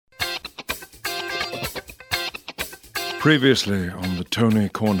Previously on the Tony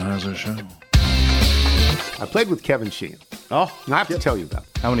Kornheiser Show. I played with Kevin Sheehan. Oh, I have to tell you that.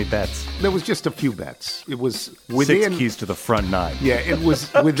 how many bets? There was just a few bets. It was within 6 keys to the front 9. Yeah, it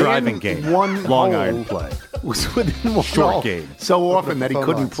was within Driving game. one Long hole. iron play. It was within one Short hole game. so often that he phone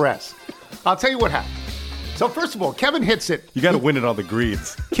couldn't lines. press. I'll tell you what happened. So first of all, Kevin hits it. You got to win it on the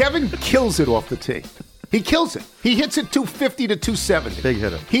greens. Kevin kills it off the tee. He kills it. He hits it 250 to 270. Big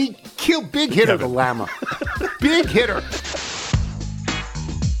hitter. He killed big hitter, the Lama. Big hitter.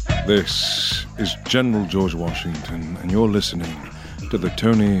 This is General George Washington, and you're listening to the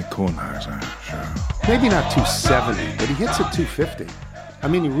Tony Kornheiser Show. Maybe not 270, but he hits it 250. I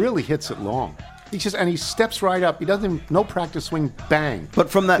mean, he really hits it long. He steps right up. He doesn't even, no practice swing, bang. But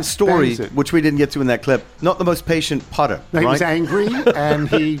from that Just story, bangs it. which we didn't get to in that clip, not the most patient putter, No, he right? was angry, and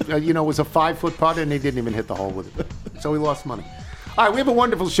he, was a 5-foot putter, and he didn't even hit the hole with it. So he lost money. All right, we have a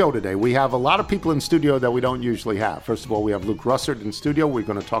wonderful show today. We have a lot of people in studio that we don't usually have. First of all, we have Luke Russert in studio. We're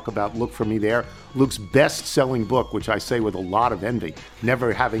going to talk about Look For Me There, Luke's best-selling book, which I say with a lot of envy,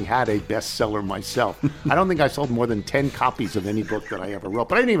 never having had a bestseller myself. I don't think I sold more than 10 copies of any book that I ever wrote,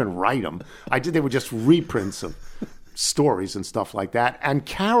 but I didn't even write them. They were just reprints of stories and stuff like that. And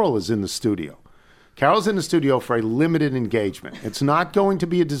Carol is in the studio. Carol's in the studio for a limited engagement. It's not going to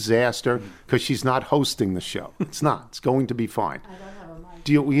be a disaster because she's not hosting the show. It's not. It's going to be fine. I don't have a mic.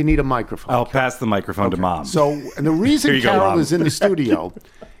 You need a microphone. I'll pass the microphone to Mom. So, and the reason Here you go, Carol Mom. is in the studio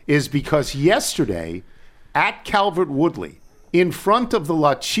is because yesterday at Calvert Woodley, in front of the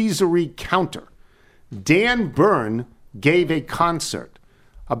La Cheeserie counter, Dan Byrne gave a concert.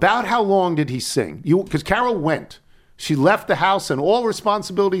 About how long did he sing? Because Carol went. She left the house and all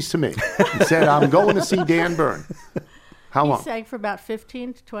responsibilities to me and said, I'm going to see Dan Byrne. How long? He sang for about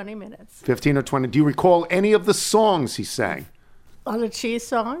 15 to 20 minutes. 15 or 20. Do you recall any of the songs he sang? A lot of cheese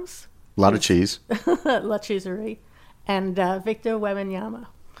songs, A lot of cheese. La Cheeserie, and Victor Wembanyama,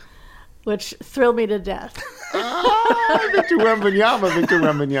 which thrilled me to death. Victor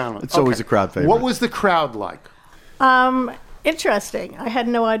Wembanyama. It's always a crowd favorite. What was the crowd like? Interesting. I had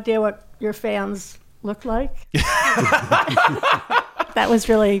no idea what your fans looked like. That was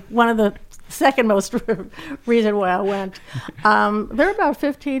really one of the second most reason why I went. There were about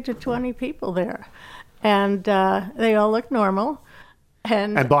 15 to 20 people there, and they all looked normal.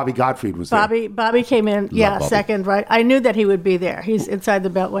 And Bobby Gottfried was there. Bobby came in, Bobby. second, right? I knew that he would be there. He's inside the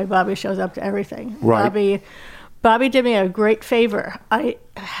Beltway. Bobby shows up to everything. Right. Bobby did me a great favor. I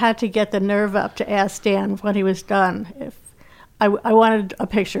had to get the nerve up to ask Dan when he was done if I wanted a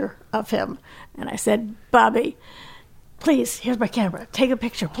picture of him. And I said, Bobby, please, here's my camera. Take a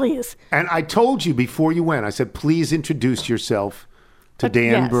picture, please. And I told you before you went, I said, please introduce yourself to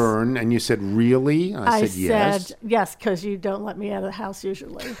Dan yes. Byrne. And you said, really? And I said, yes. Yes, because you don't let me out of the house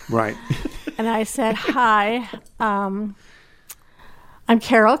usually. Right. And I said, hi, I'm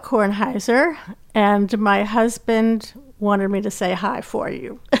Carol Kornheiser, and my husband wanted me to say hi for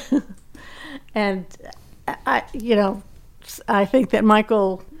you. And I think that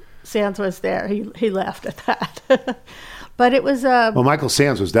Michael Sands was there. He laughed at that. But it was... Well, Michael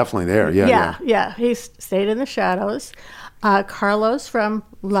Sands was definitely there. Yeah. He stayed in the shadows. Carlos from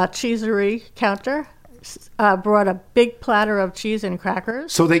La Cheeserie counter brought a big platter of cheese and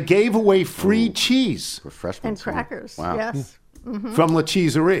crackers. So they gave away free cheese Refreshments. And crackers, Wow. yes. from La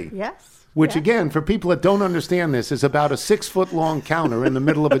Cheeserie. Yes. Which, yes. again, for people that don't understand this, is about a 6-foot-long counter in the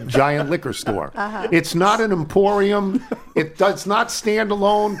middle of a giant liquor store. It's not an emporium. It does not stand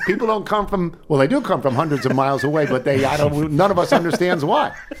alone. People don't come from, well, they do come from hundreds of miles away, but none of us understands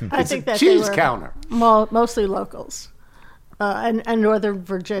why. I It's think a that cheese they were counter. mostly locals and Northern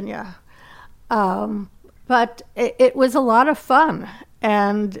Virginia. But it was a lot of fun,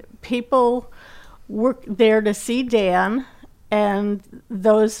 and people were there to see Dan, and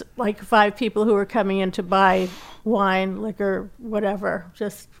those 5 people who were coming in to buy wine, liquor, whatever,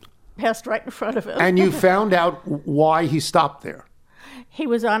 just passed right in front of him. And you found out why he stopped there. He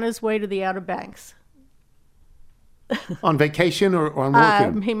was on his way to the Outer Banks. On vacation or on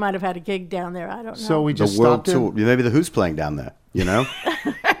working? He might have had a gig down there. I don't know. So we The just world stopped him. tour. Maybe the Who's playing down there, you know?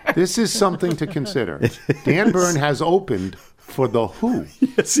 This is something to consider. Dan Byrne has opened for The Who.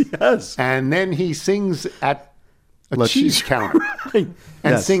 Yes, he has. And then he sings at a La cheese Cheese- counter and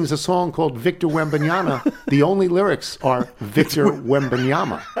Yes. sings a song called Victor Wembanyama. The only lyrics are Victor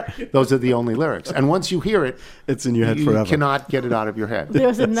Wembanyama. Those are the only lyrics. And once you hear it, It's in your head you forever. cannot get it out of your head.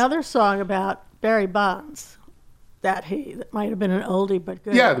 There's another song about Barry Bonds that might have been an oldie but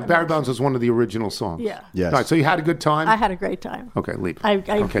good. Yeah, the Barry Bonds was one of the original songs. Yeah. Yes. All right, so you had a good time? I had a great time. Okay, leave. I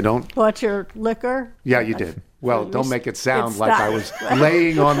Okay, don't. bought your liquor. Yeah, you did. Well, don't make it sound It's like I was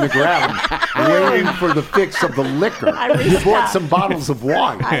laying on the ground waiting for the fix of the liquor. You bought some bottles of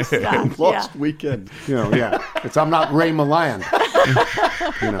wine. I stopped, Lost weekend. I'm not Ray Milland.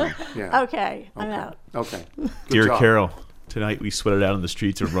 Okay, I'm out. Okay. Good Dear job. Carol, tonight we sweated out on the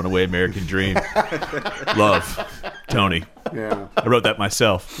streets of Runaway American Dream. Love, Tony. Yeah. I wrote that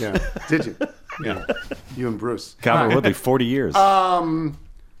myself. Yeah. Did you? Yeah. You and Bruce. God, Woodley, 40 years.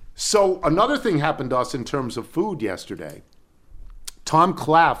 So another thing happened to us in terms of food yesterday. Tom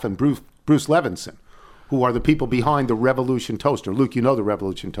Claff and Bruce Levinson, who are the people behind the Revolution Toaster. Luke, you know the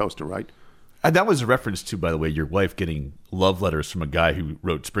Revolution Toaster, right? That was a reference to, by the way, your wife getting love letters from a guy who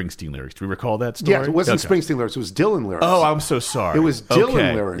wrote Springsteen lyrics. Do you recall that story? Yeah, it wasn't Okay. Springsteen lyrics. It was Dylan lyrics. Oh, I'm so sorry. It was Dylan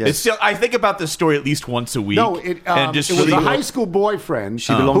Okay. lyrics. It's still, I think about this story at least once a week. No, it was really a high school boyfriend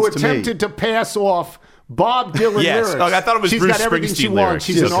who belongs to me. attempted to pass off Bob Dylan Yes. lyrics. Oh, I thought it was She's Bruce got everything she Springsteen wants. lyrics.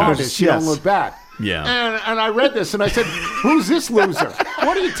 She's an Okay. artist. She don't look back. Yeah. And I read this and I said, "Who's this loser?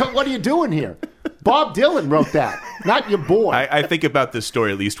 What are you doing here?" Bob Dylan wrote that, not your boy. I think about this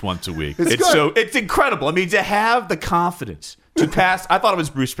story at least once a week. It's good. It's incredible. I mean, to have the confidence to pass. I thought it was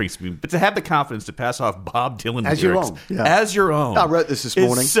Bruce Springsteen, but to have the confidence to pass off Bob Dylan As your lyrics own. Yeah. as your own. I wrote this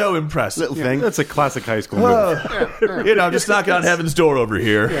morning. It's so impressive. Little thing. That's a classic high school movie. You know, just knocking on heaven's door over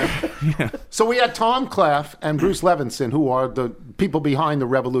here. So we had Tom Claff and Bruce Levinson, who are the people behind the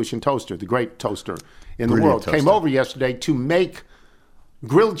Revolution Toaster, the great toaster in the Brilliant world, toaster. came over yesterday to make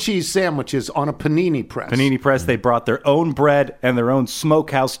grilled cheese sandwiches on a panini press. Panini Press, they brought their own bread and their own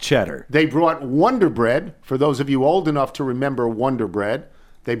smokehouse cheddar. They brought Wonder Bread. For those of you old enough to remember Wonder Bread,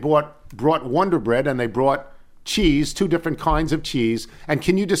 they brought Wonder Bread and they brought cheese, two different kinds of cheese. And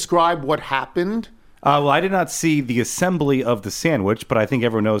can you describe what happened? Well, I did not see the assembly of the sandwich, but I think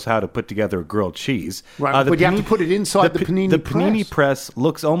everyone knows how to put together a grilled cheese. Right, but you have to put it inside the panini The press. panini press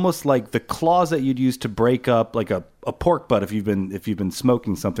looks almost like the claws that you'd use to break up like a pork butt if you've been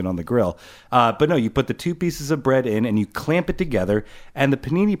smoking something on the grill. But no, you put the two pieces of bread in and you clamp it together, and the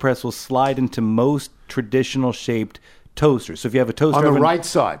panini press will slide into most traditional shaped toaster. So if you have a toaster On the oven, right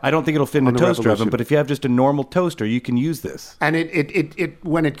side. I don't think it'll fit in a On the toaster Revolution. oven, but if you have just a normal toaster, you can use this. And it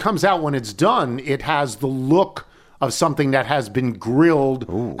when it comes out, when it's done, it has the look of something that has been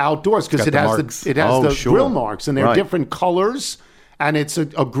grilled outdoors because Got it the has marks. the Oh, the sure. grill marks, and they're Right. different colors, and it's a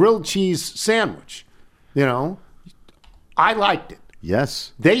grilled cheese sandwich. You know, I liked it.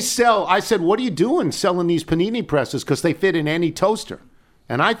 Yes. They sell. I said, "What are you doing selling these panini presses? Because they fit in any toaster."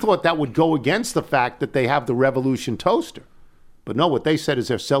 And I thought that would go against the fact that they have the Revolution toaster. But no, what they said is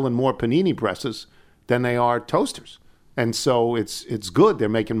they're selling more panini presses than they are toasters, and so it's good. They're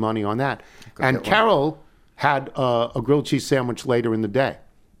making money on that. And Carol had a grilled cheese sandwich later in the day,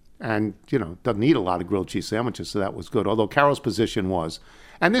 and doesn't eat a lot of grilled cheese sandwiches, so that was good. Although Carol's position was,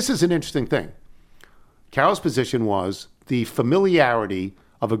 and this is an interesting thing. Carol's position was the familiarity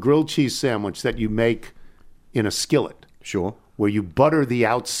of a grilled cheese sandwich that you make in a skillet, Sure. where you butter the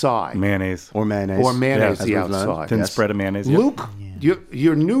outside Mayonnaise. Or mayonnaise. or mayonnaise as the we've learned. outside. Thin Yes. spread of mayonnaise. Yep. Luke,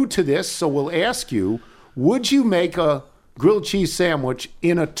 you're new to this, so we'll ask you, would you make a grilled cheese sandwich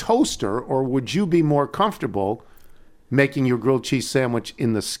in a toaster, or would you be more comfortable making your grilled cheese sandwich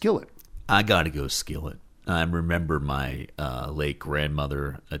in the skillet? I got to go skillet. I remember my late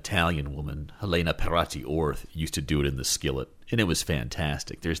grandmother, Italian woman, Helena Perati Orth, used to do it in the skillet, and it was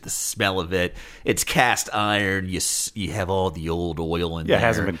fantastic. There's the smell of it. It's cast iron. You have all the old oil in there. Yeah, it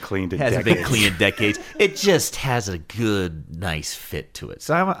hasn't been cleaned in Hasn't been decades. cleaned in decades. It just has a good, nice fit to it.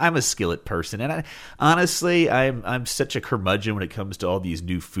 So I'm a skillet person, and honestly, I'm such a curmudgeon when it comes to all these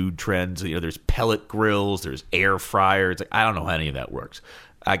new food trends. There's pellet grills, there's air fryers. It's like, I don't know how any of that works.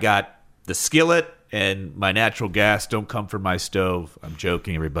 I got the skillet, and my natural gas don't come from my stove. I'm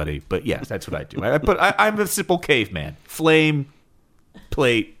joking, everybody, but yes, that's what I do. I'm a simple caveman. Flame,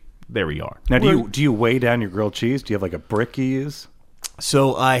 plate. There we are. Now, do you weigh down your grilled cheese? Do you have like a brick you use?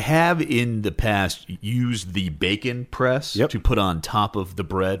 So I have in the past used the bacon press Yep. to put on top of the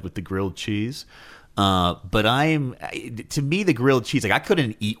bread with the grilled cheese. But to me, the grilled cheese, like I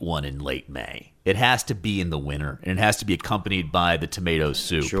couldn't eat one in late May. It has to be in the winter, and it has to be accompanied by the tomato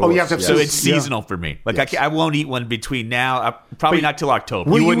soup. Sure. Oh, you have to have So soup. it's seasonal for me. Like I won't eat one between now, probably not till October.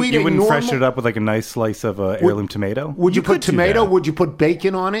 Will You you wouldn't, eat you a wouldn't normal- freshen it up with like a nice slice of heirloom tomato? Would you put could do tomato? that. Would you put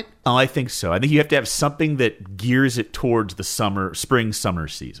bacon on it? Oh, I think so. I think you have to have something that gears it towards the spring, summer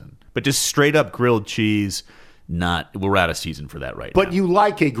season. But just straight up grilled cheese, we're out of season for that right now. But you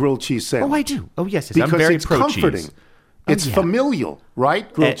like a grilled cheese sandwich. Oh, I do. Oh, yes. Because I'm very it's pro comforting. cheese. It's yeah. familial,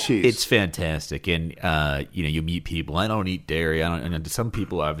 right? Grilled cheese. It's fantastic, and you meet people. I don't eat dairy. And some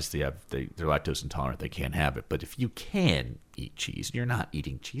people obviously they're lactose intolerant; they can't have it. But if you can, eat cheese. You're not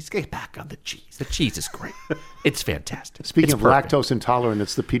eating cheese. Get back on the cheese. The cheese is great. It's fantastic. Speaking It's of perfect. lactose intolerant,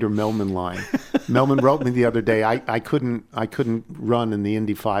 it's the Peter Millman line. Millman wrote me the other day, I couldn't run in the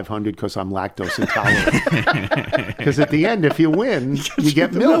Indy 500 because I'm lactose intolerant. Because at the end, if you win, you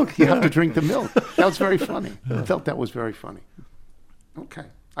get milk. You have to drink the milk. That was very funny. I felt that was very funny. Okay.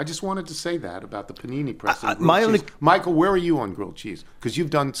 I just wanted to say that about the panini press. And grilled cheese. Michael, where are you on grilled cheese? Because you've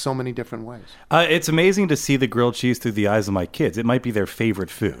done so many different ways. It's amazing to see the grilled cheese through the eyes of my kids. It might be their favorite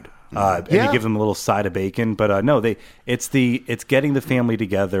food. And you give them a little side of bacon, but no, it's getting the family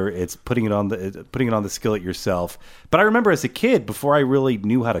together. It's putting it on the skillet yourself. But I remember as a kid, before I really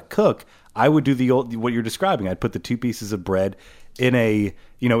knew how to cook, I would do what you're describing. I'd put the 2 pieces of bread in a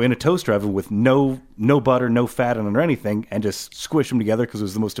toaster oven with no butter, no fat on it or anything, and just squish them together because it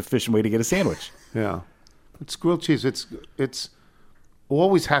was the most efficient way to get a sandwich. Yeah, it's grilled cheese. It's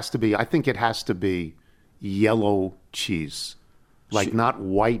always has to be. I think it has to be yellow cheese, like not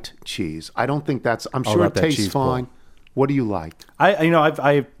white cheese. I don't think that's. I'm sure it tastes fine. What do you like?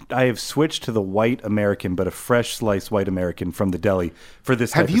 I have switched to the white American, but a fresh sliced white American from the deli for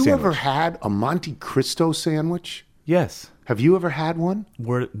this type of sandwich. Have you ever had a Monte Cristo sandwich? Yes. Have you ever had one?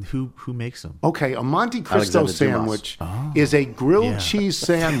 Who makes them? Okay, a Monte Cristo Alexander sandwich is a grilled cheese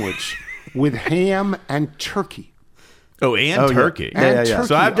sandwich with ham and turkey. Oh, and turkey. And yeah. turkey.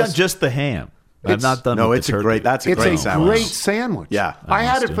 So I've done just the ham. I've not done No, with it's the a turkey. great. That's a It's great a sandwich. great sandwich. Yeah. I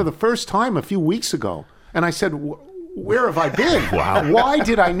had must it do. for the first time a few weeks ago, and I said, "Where have I been? Wow! Why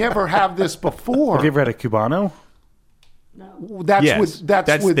did I never have this before?" Have you ever had a Cubano? That's Yes, with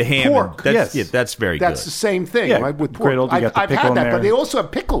that's with the ham. pork. That's, Yes. yeah, that's very That's good. the same thing, Yeah, right? With pork. griddled, you got the I've pickle had in that, there. but they also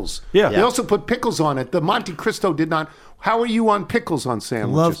have pickles. Yeah. They also put pickles on it. The Monte Cristo did not. How are you on pickles on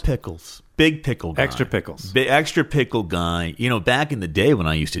sandwiches? Love pickles. Big pickle guy. Extra pickles. Extra pickle guy. Back in the day when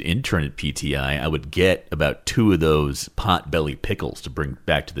I used to intern at PTI, I would get about 2 of those pot-belly pickles to bring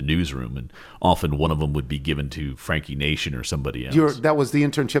back to the newsroom, and often one of them would be given to Frankie Nation or somebody else. That was the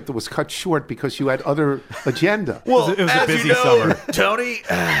internship that was cut short because you had other agenda. Well, It was a as busy you know, summer. Tony,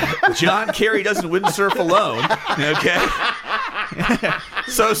 John Kerry doesn't windsurf alone. Okay,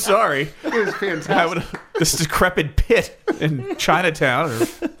 so sorry. It was fantastic. This decrepit pit in Chinatown, or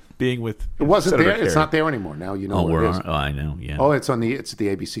being with It wasn't Senator there. It's Kerry. not there anymore. Now you know Oh, where it is. I know. Yeah. Oh, it's at the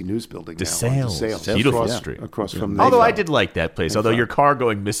ABC News building now. DeSales. Beautiful across, street. across from the. Although I did like that place, although your car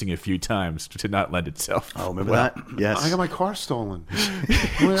going missing a few times did not lend itself. Oh, remember that? Yes. I got my car stolen.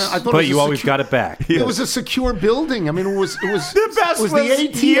 Well, I thought it But was you a always secure- got it back. It was a secure building. I mean, it was The best it was the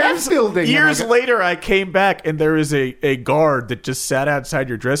ATF building. Years And I got- later, I came back and there is a guard that just sat outside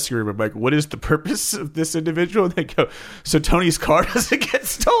your dressing room. I'm like, "What is the purpose of this individual?" And they go, "So Tony's car doesn't get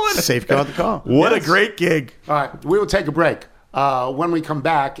stolen." Safeguard the car. What Yes. a great gig! All right, we will take a break. When we come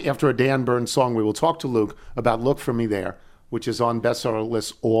back after a Dan Burns song, we will talk to Luke about "Look for Me There," which is on bestseller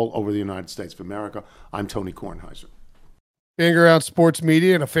lists all over the United States of America. I'm Tony Kornheiser. Being around sports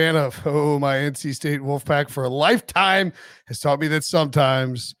media and a fan of my NC State Wolfpack for a lifetime has taught me that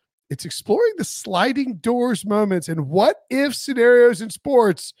sometimes it's exploring the sliding doors moments and what if scenarios in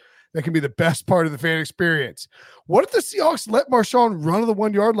sports that can be the best part of the fan experience. What if the Seahawks let Marshawn run on the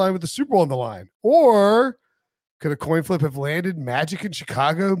 1 yard line with the Super Bowl on the line? Or could a coin flip have landed Magic in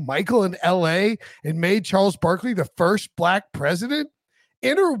Chicago, Michael in LA, and made Charles Barkley the first black president?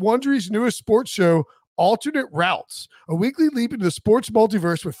 Enter Wondery's newest sports show, Alternate Routes, a weekly leap into the sports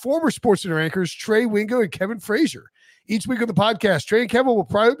multiverse with former SportsCenter anchors Trey Wingo and Kevin Frazier. Each week on the podcast, Trey and Kevin will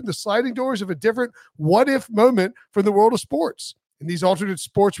pry open the sliding doors of a different what-if moment from the world of sports. In these alternate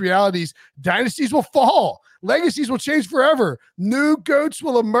sports realities, dynasties will fall, legacies will change forever, new GOATs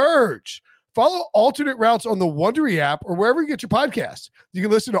will emerge. Follow Alternate Routes on the Wondery app or wherever you get your podcasts. You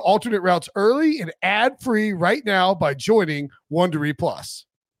can listen to Alternate Routes early and ad-free right now by joining Wondery Plus.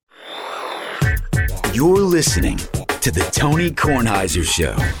 You're listening to the Tony Kornheiser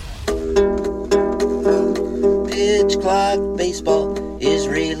Show. Pitch clock baseball is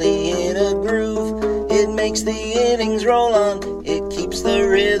really in a groove. It makes the innings roll on. It keeps the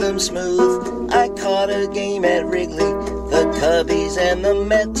rhythm smooth. I caught a game at Wrigley, the Cubbies and the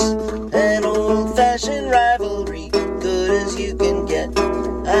Mets. An old-fashioned rivalry, good as you can get.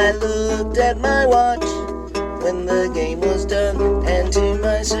 I looked at my watch when the game was done, and to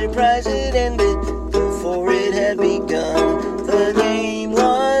my surprise it ended before it had begun. The game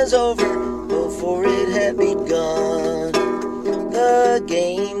was over before it had begun. The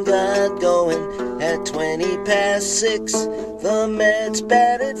game got going at 6:20. The Mets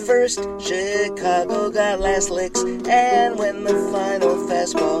batted first, Chicago got last licks, and when the final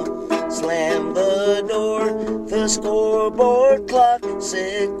fastball slammed the door, the The scoreboard clock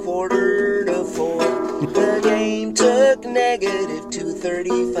said 3:45. The game took negative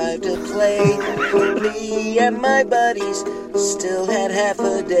 2:35 to play. Me and my buddies still had half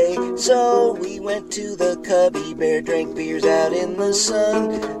a day, so we went to the Cubby Bear, drank beers out in the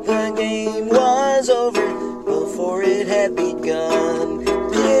sun. The game was over before it had begun.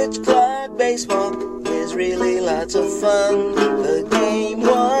 Pitch clock baseball is really lots of fun. The game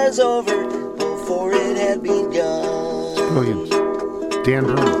was over before it had begun. Brilliant. Dan,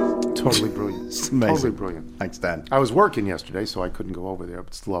 brilliant. Totally brilliant. It's amazing. Totally brilliant. Thanks, Dan. I was working yesterday, so I couldn't go over there, but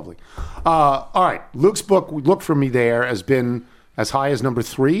it's lovely. All right. Luke's book, Look For Me There, has been as high as number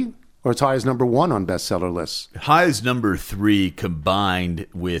 3 or as high as number 1 on bestseller lists? High as number 3 combined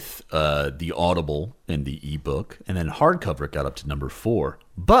with the Audible and the ebook, and then hardcover it got up to number 4.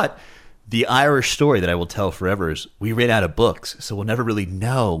 But the Irish story that I will tell forever is we ran out of books, so we'll never really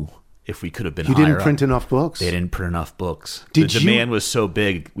know if we could have been higher. You didn't print enough books? They didn't print enough books. The demand was so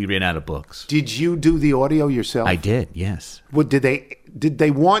big, we ran out of books. Did you do the audio yourself? I did, yes. Well, did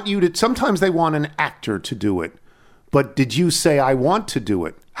they want you to? Sometimes they want an actor to do it, but did you say I want to do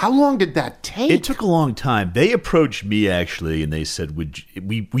it? How long did that take? It took a long time. They approached me actually, and they said,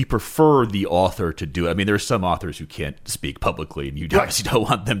 we prefer the author to do it. I mean, there are some authors who can't speak publicly, and you obviously don't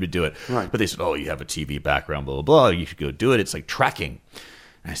want them to do it. Right. But they said, oh, you have a TV background, blah, blah, blah. You should go do it. It's like tracking.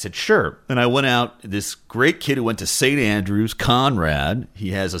 And I said, sure. And I went out. This great kid who went to St. Andrews, Conrad,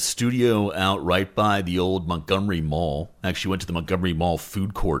 he has a studio out right by the old Montgomery Mall. I actually went to the Montgomery Mall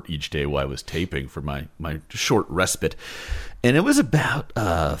food court each day while I was taping for my short respite. And it was about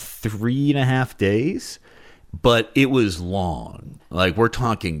 3.5 days, but it was long. Like, we're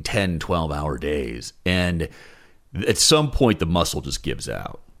talking 10, 12-hour days. And at some point, the muscle just gives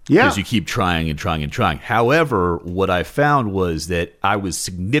out. Yeah. Because you keep trying and trying and trying. However, what I found was that I was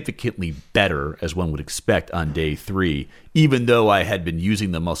significantly better, as one would expect, on day 3. Even though I had been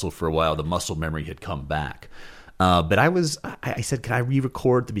using the muscle for a while, the muscle memory had come back. But I said, can I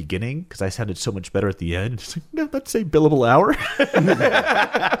re-record the beginning? Because I sounded so much better at the end. It's like, no, let's say billable hour.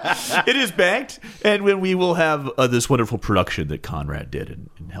 It is banked. And when we will have this wonderful production that Conrad did and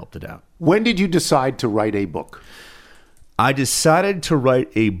helped it out. When did you decide to write a book? I decided to write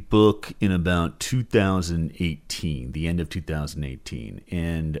a book in about 2018, the end of 2018.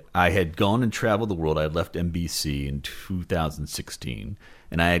 And I had gone and traveled the world. I had left NBC in 2016.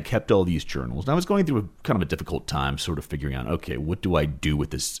 And I had kept all these journals. And I was going through kind of a difficult time sort of figuring out, okay, what do I do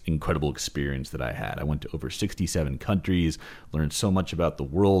with this incredible experience that I had? I went to over 67 countries, learned so much about the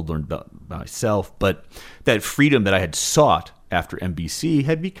world, learned about myself. But that freedom that I had sought after NBC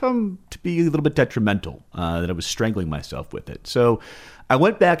had become to be a little bit detrimental, that I was strangling myself with it. So I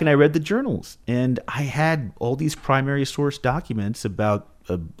went back and I read the journals, and I had all these primary source documents about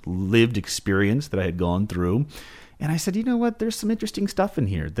a lived experience that I had gone through. And I said, you know what, there's some interesting stuff in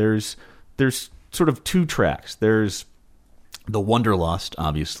here. There's sort of 2 tracks. There's the wanderlust,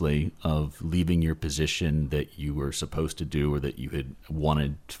 obviously, of leaving your position that you were supposed to do or that you had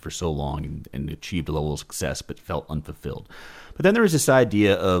wanted for so long and achieved a level of success but felt unfulfilled. But then there was this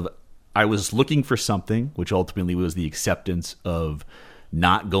idea of I was looking for something, which ultimately was the acceptance of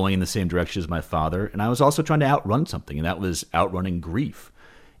not going in the same direction as my father. And I was also trying to outrun something, and that was outrunning grief.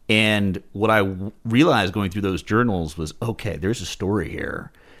 And what I realized going through those journals was, okay, there's a story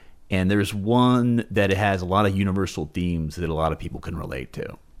here. And there's one that has a lot of universal themes that a lot of people can relate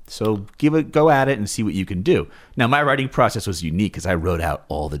to. So go at it and see what you can do. Now, my writing process was unique because I wrote out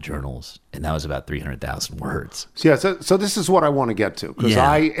all the journals, and that was about 300,000 words. So this is what I want to get to, because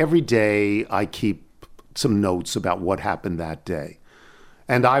every day I keep some notes about what happened that day.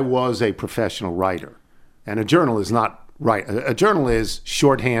 And I was a professional writer. And a journal is not right. A journal is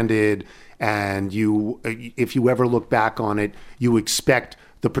shorthanded, and if you ever look back on it, you expect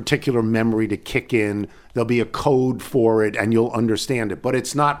the particular memory to kick in. There'll be a code for it, and you'll understand it. But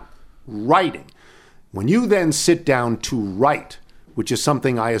it's not writing. When you then sit down to write, which is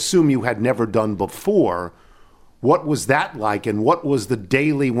something I assume you had never done before, what was that like? And what was the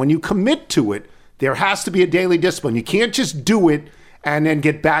daily, when you commit to it, there has to be a daily discipline. You can't just do it and then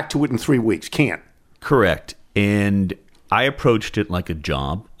get back to it in 3 weeks. Can't. Correct. And I approached it like a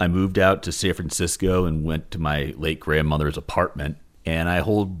job. I moved out to San Francisco and went to my late grandmother's apartment, and I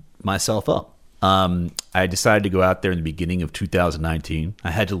holed myself up. I decided to go out there in the beginning of 2019.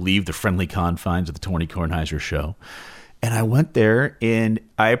 I had to leave the friendly confines of the Tony Kornheiser show. And I went there and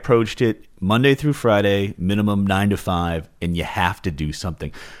I approached it Monday through Friday, minimum 9 to 5, and you have to do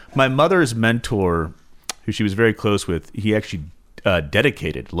something. My mother's mentor, who she was very close with, he actually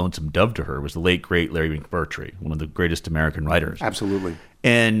dedicated Lonesome Dove to her, was the late, great Larry McMurtry, one of the greatest American writers. Absolutely.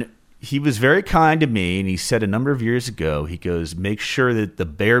 And he was very kind to me, and he said a number of years ago, he goes, make sure that the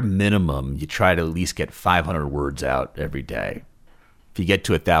bare minimum, you try to at least get 500 words out every day. If you get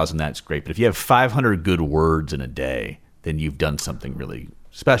to 1,000, that's great. But if you have 500 good words in a day, then you've done something really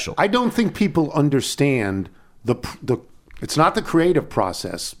special. I don't think people understand the it's not the creative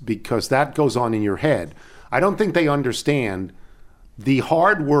process, because that goes on in your head. I don't think they understand the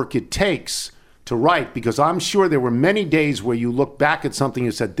hard work it takes to write, because I'm sure there were many days where you look back at something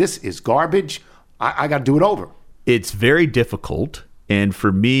and said, this is garbage. I got to do it over. It's very difficult. And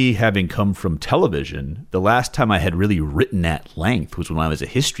for me, having come from television, the last time I had really written at length was when I was a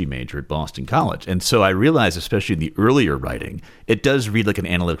history major at Boston College. And so I realized, especially in the earlier writing, it does read like an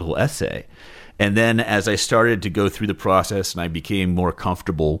analytical essay. And then as I started to go through the process and I became more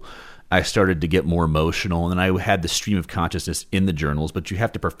comfortable, I started to get more emotional. And then I had the stream of consciousness in the journals, but you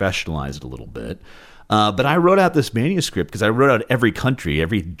have to professionalize it a little bit. But I wrote out this manuscript because I wrote out every country,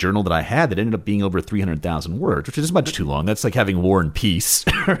 every journal that I had that ended up being over 300,000 words, which is much too long. That's like having War and Peace,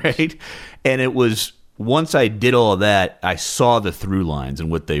 right? And it was, once I did all of that, I saw the through lines and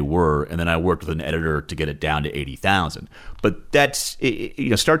what they were, and then I worked with an editor to get it down to 80,000. But that's,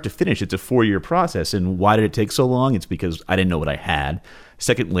 start to finish, it's a 4-year process. And why did it take so long? It's because I didn't know what I had.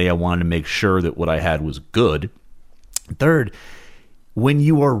 Secondly, I wanted to make sure that what I had was good. Third, when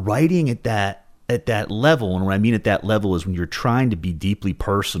you are writing at that level, and what I mean at that level is when you're trying to be deeply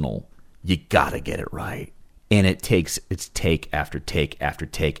personal, you got to get it right. And it's take after take after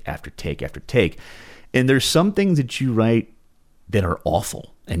take after take after take. And there's some things that you write that are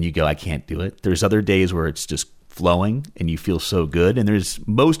awful and you go, I can't do it. There's other days where it's just flowing and you feel so good. And there's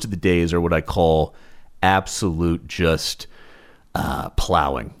most of the days are what I call absolute just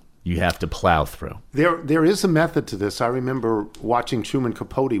plowing. You have to plow through. There is a method to this. I remember watching Truman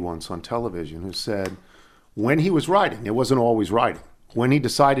Capote once on television, who said when he was writing, it wasn't always writing. When he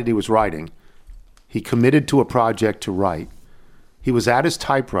decided he was writing, he committed to a project to write. He was at his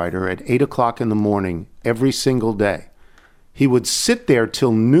typewriter at 8 o'clock in the morning every single day. He would sit there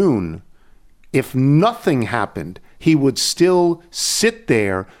till noon. If nothing happened, he would still sit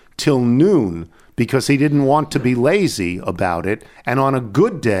there till noon, because he didn't want to be lazy about it. And on a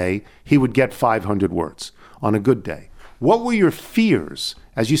good day, he would get 500 words on a good day. What were your fears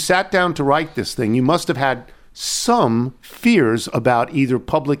as you sat down to write this thing? You must have had some fears about either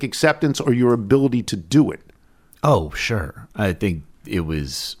public acceptance or your ability to do it. Oh, sure. I think it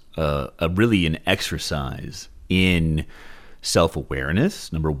was really an exercise in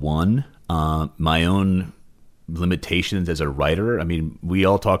self-awareness, number one, my own limitations as a writer. I mean, we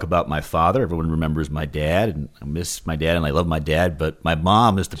all talk about my father. Everyone remembers my dad, and I miss my dad and I love my dad, but my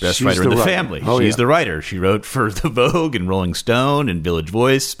mom is the best writer in the family. She's the writer. She wrote for the Vogue and Rolling Stone and Village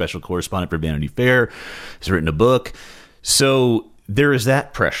Voice, special correspondent for Vanity Fair, has written a book. So there is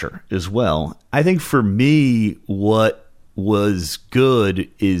that pressure as well. I think for me, what was good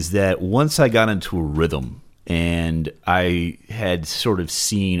is that once I got into a rhythm, and I had sort of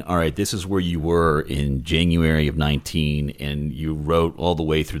seen, all right, this is where you were in January of 19, and you wrote all the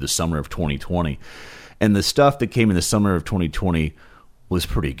way through the summer of 2020. And the stuff that came in the summer of 2020 was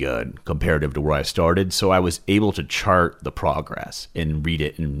pretty good comparative to where I started. So I was able to chart the progress and read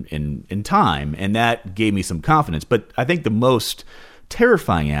it in time. And that gave me some confidence. But I think the most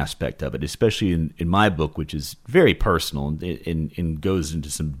terrifying aspect of it, especially in my book, which is very personal and goes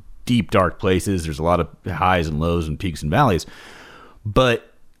into some deep, dark places. There's a lot of highs and lows and peaks and valleys.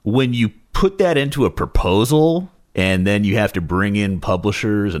 But when you put that into a proposal and then you have to bring in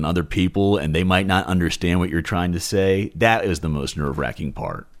publishers and other people and they might not understand what you're trying to say, that is the most nerve-wracking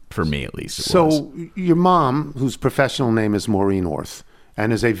part, for me at least. So your mom, whose professional name is Maureen Orth,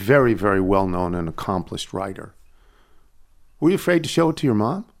 and is a very, very well-known and accomplished writer, were you afraid to show it to your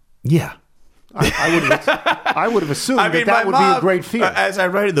mom? Yeah. I would have assumed that would be a great fear. As I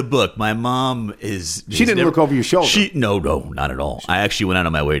write in the book, my mom is... She didn't look over your shoulder. No, not at all. I actually went out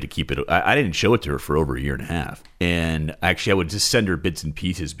of my way to keep it... I didn't show it to her for over a year and a half. And actually, I would just send her bits and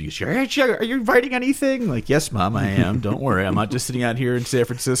pieces because she, are you writing anything? Like, yes, Mom, I am. Don't worry. I'm not just sitting out here in San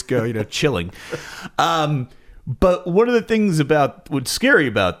Francisco, chilling. But one of the things what's scary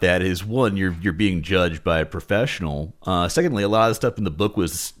about that is, one, you're being judged by a professional. Secondly, a lot of the stuff in the book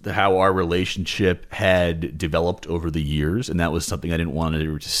was how our relationship had developed over the years, and that was something I didn't want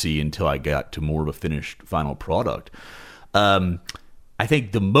to see until I got to more of a finished final product. I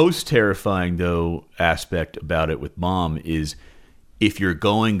think the most terrifying, though, aspect about it with Mom is if you're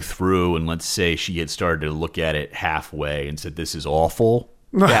going through and let's say she had started to look at it halfway and said, this is awful,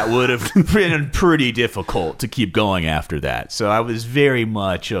 that would have been pretty difficult to keep going after that. So I was very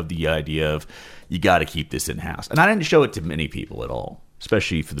much of the idea of you got to keep this in-house. And I didn't show it to many people at all.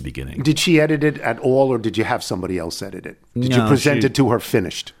 especially for the beginning. Did she edit it at all, or did you have somebody else edit it? Did you present it to her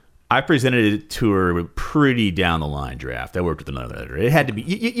finished? I presented it to her with pretty down the line draft. I worked with another editor. It had to be.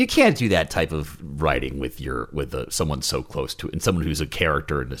 You can't do that type of writing with someone so close to it and someone who's a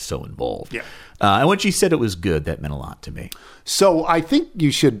character and is so involved. Yeah. And when she said it was good, that meant a lot to me. So I think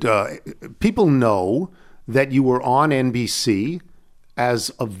you should. People know that you were on NBC as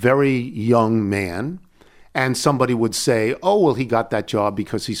a very young man. And somebody would say, "Oh, well, he got that job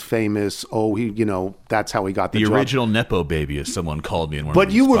because he's famous. Oh, that's how he got the job." The original Nepo baby, as someone called me in one But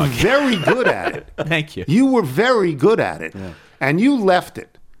of you these were podcasts. very good at it. Thank you. You were very good at it. Yeah. And you left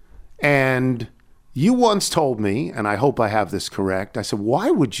it. And you once told me, and I hope I have this correct, I said,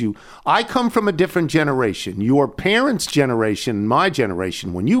 why would you? I come from a different generation. Your parents' generation, my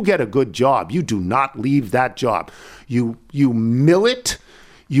generation, when you get a good job, you do not leave that job. You mill it,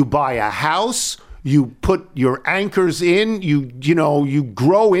 you buy a house, you put your anchors in, you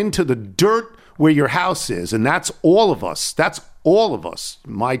grow into the dirt where your house is. And that's all of us. That's all of us.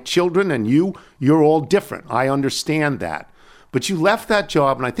 My children and you're all different. I understand that. But you left that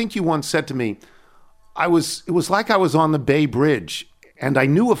job, and I think you once said to me, it was like I was on the Bay Bridge, and I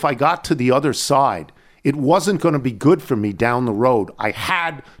knew if I got to the other side, it wasn't going to be good for me down the road. I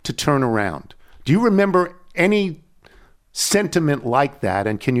had to turn around. Do you remember any sentiment like that,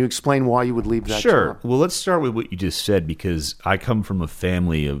 and can you explain why you would leave that Sure. job? Well, let's start with what you just said, because I come from a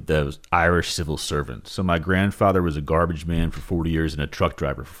family of those Irish civil servants. So my grandfather was a garbage man for 40 years and a truck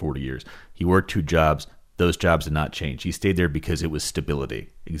driver for 40 years. He worked 2 jobs. Those jobs did not change. He stayed there because it was stability,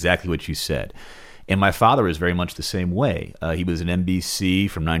 exactly what you said. And my father was very much the same way. He was in NBC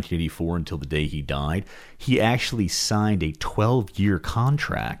from 1984 until the day he died. He actually signed a 12-year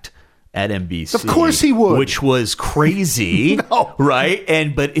contract at NBC. Of course he would. Which was crazy, No. right?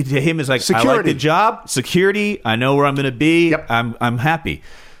 But to him, it's like, Security. I like the job, security, I know where I'm going to be, Yep. I'm happy.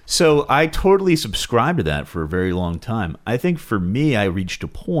 So I totally subscribed to that for a very long time. I think for me, I reached a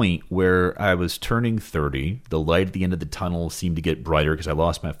point where I was turning 30. The light at the end of the tunnel seemed to get brighter because I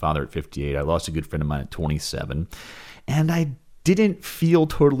lost my father at 58. I lost a good friend of mine at 27. And I didn't feel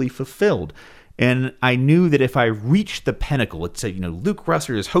totally fulfilled. And I knew that if I reached the pinnacle, let's say, Luke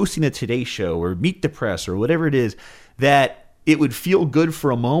Russer is hosting a Today Show or Meet the Press or whatever it is, that it would feel good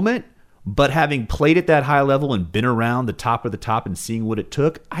for a moment. But having played at that high level and been around the top of the top and seeing what it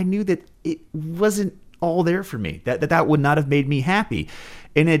took, I knew that it wasn't all there for me. That would not have made me happy.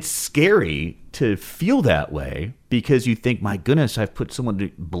 And it's scary to feel that way because you think, my goodness, I've put someone's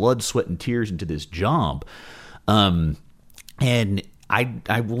blood, sweat, and tears into this job. And I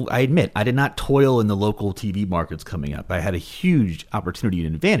admit, I did not toil in the local TV markets coming up. I had a huge opportunity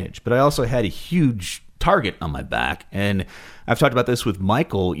and advantage, but I also had a huge target on my back. And I've talked about this with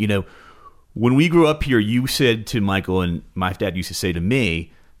Michael. When we grew up here, you said to Michael, and my dad used to say to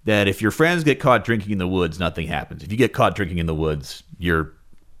me, that if your friends get caught drinking in the woods, nothing happens. If you get caught drinking in the woods, you're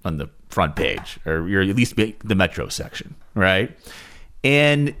on the front page, or you're at least the Metro section, right?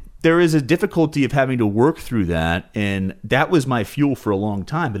 And there is a difficulty of having to work through that, and that was my fuel for a long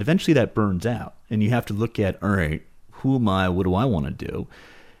time. But eventually that burns out, and you have to look at, all right, who am I? What do I want to do?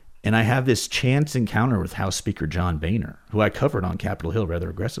 And I have this chance encounter with House Speaker John Boehner, who I covered on Capitol Hill rather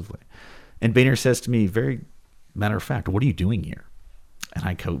aggressively. And Boehner says to me, very matter of fact, what are you doing here? And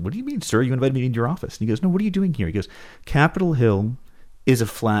I go, what do you mean, sir? You invited me into your office. And he goes, no, what are you doing here? He goes, Capitol Hill is a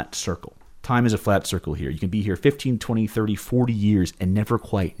flat circle. Time is a flat circle here. You can be here 15, 20, 30, 40 years and never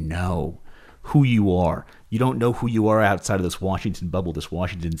quite know who you are. You don't know who you are outside of this Washington bubble, this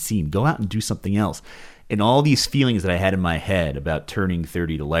Washington scene. Go out and do something else. And all these feelings that I had in my head about turning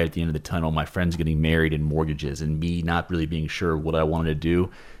 30, the light at the end of the tunnel, my friends getting married and mortgages, and me not really being sure what I wanted to do,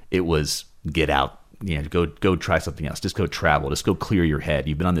 it was get out. Go try something else. Just go travel. Just go clear your head.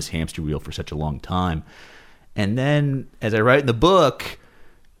 You've been on this hamster wheel for such a long time. And then, as I write in the book,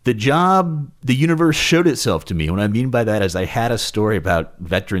 the universe showed itself to me. What I mean by that is I had a story about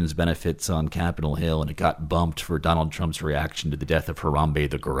veterans benefits on Capitol Hill, and it got bumped for Donald Trump's reaction to the death of Harambe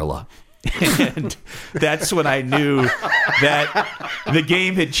the gorilla. And that's when I knew that the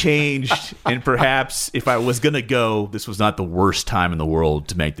game had changed, and perhaps if I was going to go, this was not the worst time in the world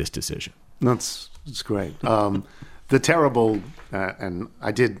to make this decision. That's great. The terrible, and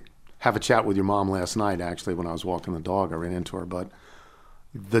I did have a chat with your mom last night, actually, when I was walking the dog. I ran into her. But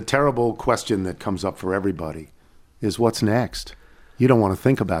the terrible question that comes up for everybody is, what's next? You don't want to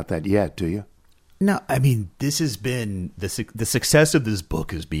think about that yet, do you? No, I mean, this has been the success of this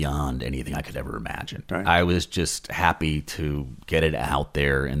book is beyond anything I could ever imagine. Right. I was just happy to get it out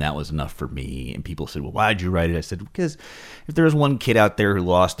there, and that was enough for me. And people said, well, why did you write it? I said, because if there was one kid out there who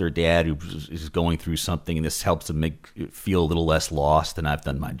lost their dad, who is going through something, and this helps them feel a little less lost, then I've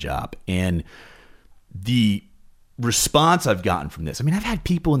done my job. And the response I've gotten from this, I mean, I've had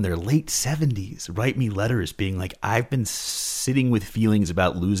people in their late 70s write me letters being like, I've been sitting with feelings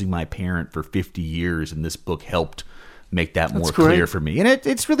about losing my parent for 50 years, and this book helped make that more clear for me. And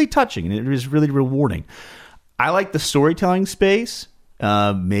it's really touching, and it is really rewarding. I like the storytelling space.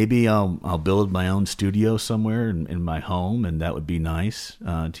 Maybe I'll build my own studio somewhere in my home, and that would be nice,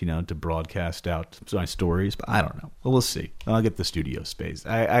 to broadcast out my stories. But I don't know. Well, we'll see. I'll get the studio space.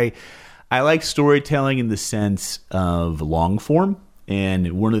 I like storytelling in the sense of long form.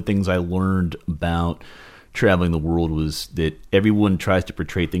 And one of the things I learned about traveling the world was that everyone tries to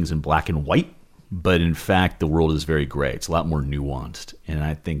portray things in black and white, but in fact, the world is very gray. It's a lot more nuanced. And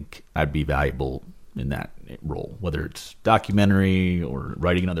I think I'd be valuable in that role, whether it's documentary or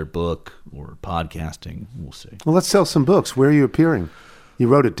writing another book or podcasting. We'll see. Well, let's sell some books. Where are you appearing? You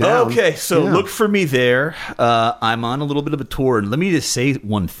wrote it down. Okay, so look for me there. I'm on a little bit of a tour. And let me just say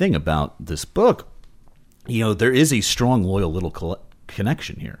one thing about this book. There is a strong, loyal little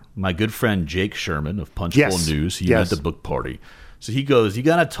connection here. My good friend Jake Sherman of Punchbowl News, he met the book party. So he goes, you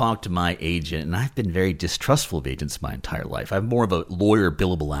got to talk to my agent. And I've been very distrustful of agents my entire life. I'm more of a lawyer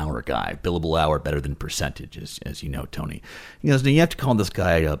billable hour guy. Billable hour better than percentage, as you know, Tony. He goes, now you have to call this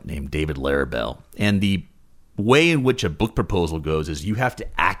guy up named David Larrabell. And the way in which a book proposal goes is you have to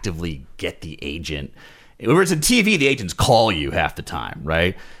actively get the agent. Whereas in TV, the agents call you half the time,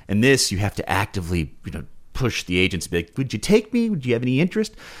 right? And this, you have to actively push the agents to be like, would you take me? Would you have any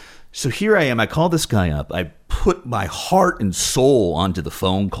interest? So here I am. I call this guy up. I put my heart and soul onto the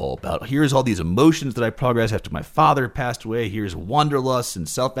phone call about here's all these emotions that I progressed after my father passed away. Here's wanderlust and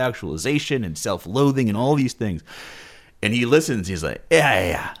self-actualization and self-loathing and all these things. And he listens. He's like,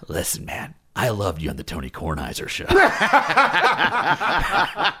 yeah. Listen, man. I loved you on the Tony Kornheiser show.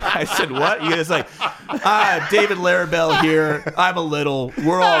 I said, what? He was like, David Larrabell here. I'm a little.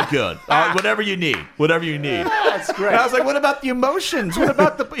 We're all good. Whatever you need. That's great. And I was like, what about the emotions? What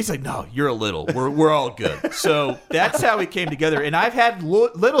about the... He's like, no, you're a little. We're all good. So that's how we came together. And I've had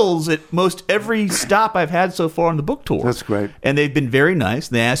littles at most every stop I've had so far on the book tour. That's great. And they've been very nice.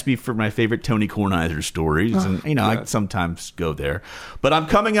 They asked me for my favorite Tony Kornheiser stories. And, I sometimes go there. But I'm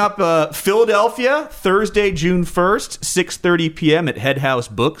coming up Philadelphia, Thursday, June 1st, 6:30 p.m. at Head House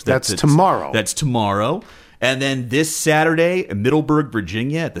Books. That's tomorrow. That's tomorrow. And then this Saturday, in Middleburg,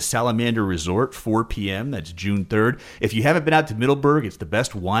 Virginia, at the Salamander Resort, 4 p.m. That's June 3rd. If you haven't been out to Middleburg, it's the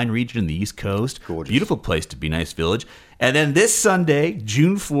best wine region in the East Coast. Gorgeous. Beautiful place to be, nice village. And then this Sunday,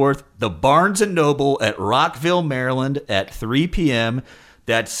 June 4th, the Barnes & Noble at Rockville, Maryland, at 3 p.m.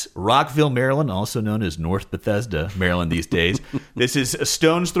 That's Rockville, Maryland, also known as North Bethesda, Maryland these days. This is a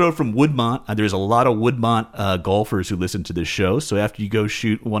stone's throw from Woodmont. There's a lot of Woodmont golfers who listen to this show. So after you go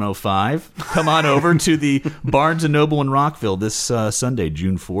shoot 105, come on over to the Barnes & Noble in Rockville this Sunday,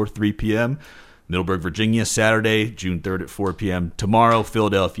 June 4th, 3 p.m. Middleburg, Virginia, Saturday, June 3rd at 4 p.m. Tomorrow,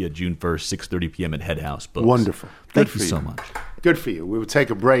 Philadelphia, June 1st, 6:30 p.m. at Head House Books. Wonderful. Thank you so much. Good for you. We will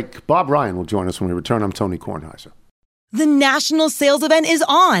take a break. Bob Ryan will join us when we return. I'm Tony Kornheiser. The national sales event is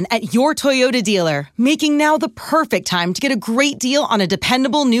on at your Toyota dealer, making now the perfect time to get a great deal on a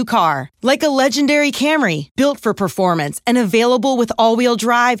dependable new car. Like a legendary Camry, built for performance and available with all-wheel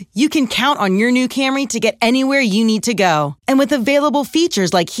drive, you can count on your new Camry to get anywhere you need to go. And with available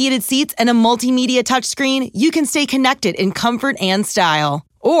features like heated seats and a multimedia touchscreen, you can stay connected in comfort and style.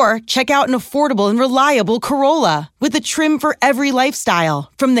 Or check out an affordable and reliable Corolla with a trim for every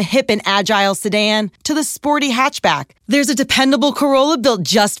lifestyle, from the hip and agile sedan to the sporty hatchback. There's a dependable Corolla built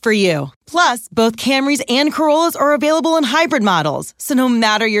just for you. Plus, both Camrys and Corollas are available in hybrid models, so no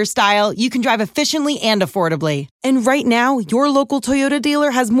matter your style, you can drive efficiently and affordably. And right now, your local Toyota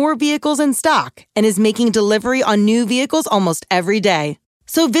dealer has more vehicles in stock and is making delivery on new vehicles almost every day.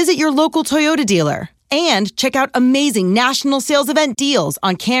 So visit your local Toyota dealer. And check out amazing national sales event deals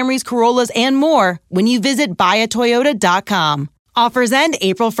on Camrys, Corollas, and more when you visit buyatoyota.com. Offers end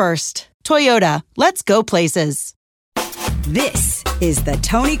April 1st. Toyota, let's go places. This is the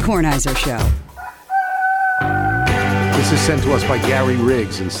Tony Kornheiser Show. This is sent to us by Gary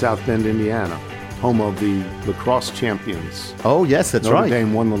Riggs in South Bend, Indiana, home of the lacrosse champions. Oh, yes, that's Notre right.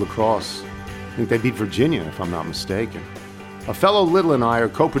 Dame won the lacrosse. I think they beat Virginia, if I'm not mistaken. A fellow Little and I are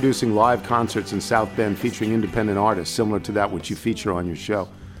co-producing live concerts in South Bend featuring independent artists similar to that which you feature on your show.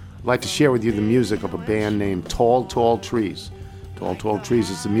 I'd like to share with you the music of a band named Tall, Tall Trees. Tall, Tall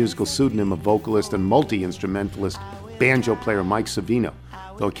Trees is the musical pseudonym of vocalist and multi-instrumentalist banjo player Mike Savino.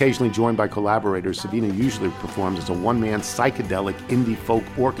 Though occasionally joined by collaborators, Savino usually performs as a one-man psychedelic indie folk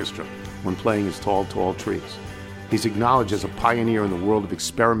orchestra when playing his Tall, Tall Trees. He's acknowledged as a pioneer in the world of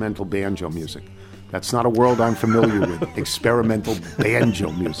experimental banjo music. That's not a world I'm familiar with, experimental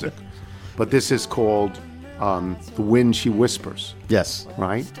banjo music. But this is called The Wind She Whispers. Yes.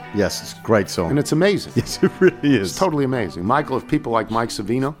 Right? Yes, it's a great song. And it's amazing. Yes, it really is. It's totally amazing. Michael, if people like Mike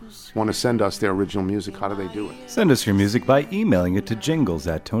Savino want to send us their original music, how do they do it? Send us your music by emailing it to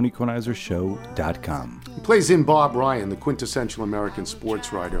jingles@TonyKornheiserShow.com. He plays in Bob Ryan, the quintessential American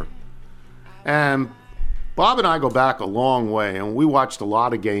sports writer. And Bob and I go back a long way, and we watched a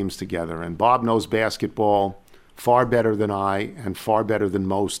lot of games together. And Bob knows basketball far better than I, and far better than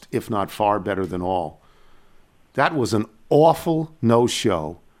most, if not far better than all. That was an awful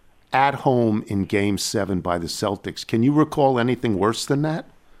no-show at home in Game 7 by the Celtics. Can you recall anything worse than that?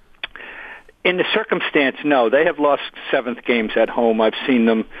 In the circumstance, no. They have lost seventh games at home. I've seen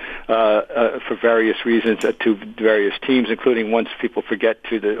them for various reasons to various teams, including, once people forget,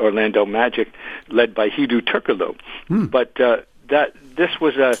 to the Orlando Magic, led by Hedo Turkoglu. But this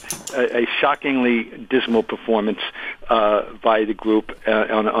was a shockingly dismal performance by the group in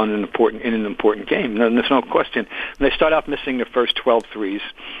an important game. And there's no question. When they start out missing their first 12 threes,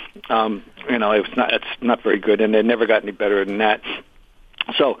 it's not very good, and they never got any better than that.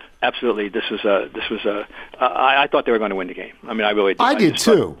 So absolutely, I thought they were going to win the game. I mean, I really did. I did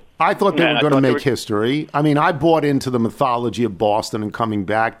too. I thought they were going to make history. I mean, I bought into the mythology of Boston and coming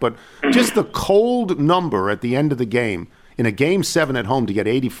back, but just the cold number at the end of the game in a Game 7 at home to get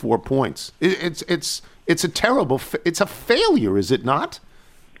 84 points. It's a terrible. It's a failure, is it not?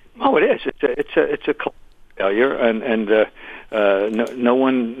 Oh, it is. It's a failure, and no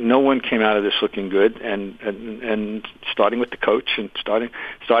one came out of this looking good, and starting with the coach and starting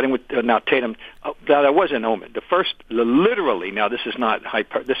with now Tatum. Now there was an omen. The first, literally. Now this is not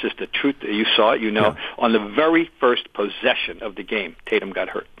hyper. This is the truth. You saw it. On the very first possession of the game, Tatum got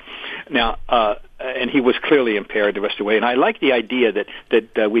hurt. Now, and he was clearly impaired the rest of the way. And I like the idea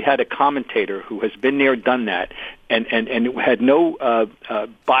that we had a commentator who has been there, done that, and had no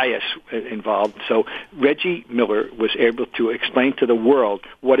bias involved. So Reggie Miller was able to explain to the world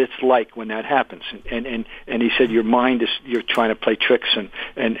what it's like when that happens. And he said, your mind you're trying to play tricks,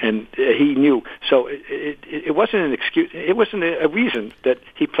 and he knew. So it wasn't an excuse. It wasn't a reason that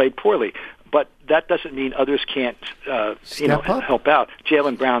he played poorly. But that doesn't mean others can't, help out.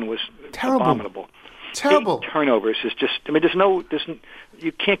 Jaylen Brown was abominable. Terrible. 8 turnovers is just. I mean,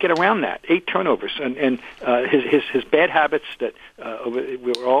 you can't get around that. 8 turnovers, and his bad habits that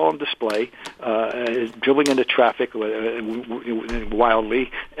were all on display. His dribbling into traffic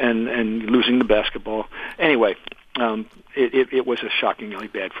wildly and losing the basketball. Anyway. It was a shockingly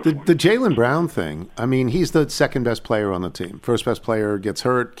bad performance. The Jaylen Brown thing, I mean, he's the second best player on the team. First best player gets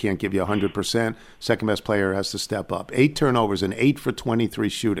hurt, can't give you 100%. Second best player has to step up. 8 turnovers and 8 for 23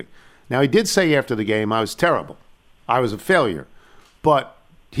 shooting. Now, he did say after the game, I was terrible. I was a failure. But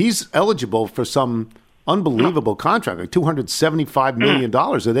he's eligible for some unbelievable contract, like $275 million.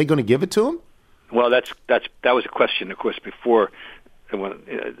 Are they going to give it to him? Well, that was a question, of course, before when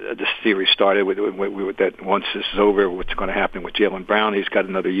this theory started with that once this is over, what's going to happen with Jaylen Brown? He's got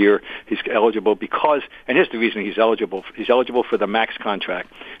another year. He's eligible because, and here's the reason he's eligible. He's eligible for the max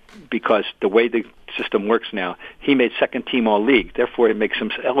contract because the way the system works now, he made second team all league. Therefore, it makes him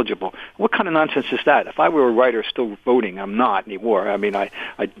eligible. What kind of nonsense is that? If I were a writer still voting, I'm not anymore. I mean, I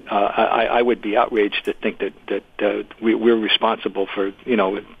would be outraged to think that we're responsible for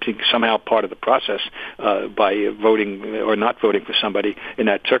somehow part of the process by voting or not voting for somebody in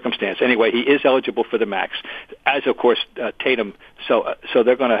that circumstance. Anyway, he is eligible for the max, as of course Tatum. So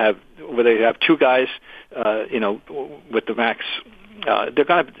they're going to have they have 2 guys, with the max.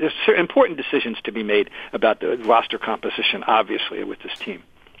 There's important decisions to be made about the roster composition, obviously, with this team.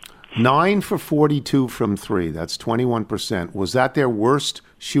 9 for 42 from 3. That's 21%. Was that their worst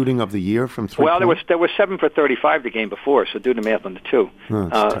shooting of the year from 3? Well, there was 7 for 35 the game before, so do the math on the 2.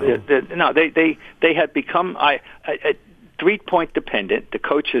 They had become 3-point dependent. The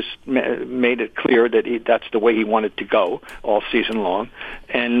coach has made it clear that that's the way he wanted to go all season long,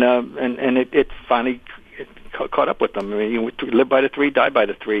 and it finally caught up with them. I mean, you live by the 3, die by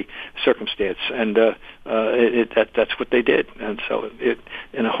the 3 circumstance, and that's what they did. And so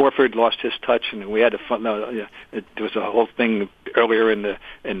Horford lost his touch, and we had there was a whole thing earlier in the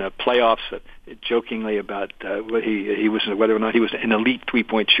playoffs that jokingly about whether or not he was an elite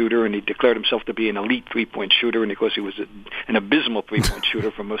three-point shooter, and he declared himself to be an elite three-point shooter, and of course he was an abysmal three-point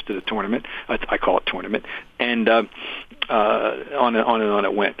shooter for most of the tournament. I call it tournament, and on and on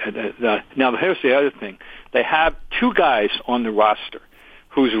it went. Now here's the other thing: they have two guys on the roster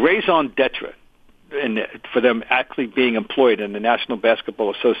whose raison d'etre for them actually being employed in the National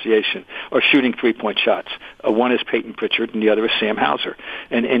Basketball Association are shooting three-point shots. One is Peyton Pritchard, and the other is Sam Hauser.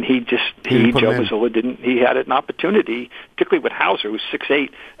 And Joe Mazzulla he had an opportunity, particularly with Hauser, who's 6'8",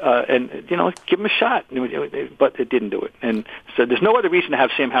 and give him a shot. But it didn't do it. And so there's no other reason to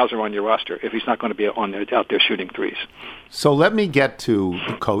have Sam Hauser on your roster if he's not going to be out there shooting threes. So let me get to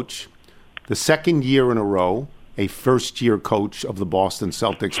the coach. The second year in a row, a first-year coach of the Boston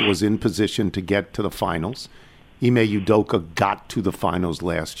Celtics was in position to get to the finals. Ime Udoka got to the finals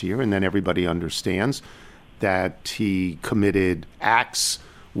last year, and then everybody understands that he committed acts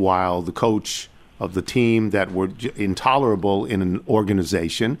while the coach of the team that were intolerable in an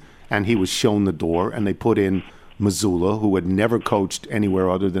organization, and he was shown the door, and they put in Mazzulla, who had never coached anywhere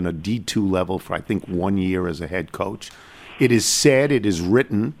other than a D2 level for, I think, 1 year as a head coach. It is said, it is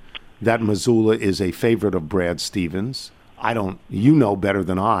written, that Mazzulla is a favorite of Brad Stevens. You know better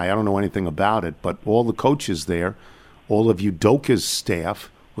than I don't know anything about it, but all the coaches there, all of Udoka's staff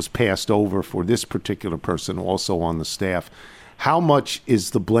was passed over for this particular person also on the staff. How much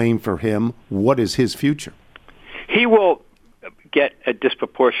is the blame for him? What is his future? He will get a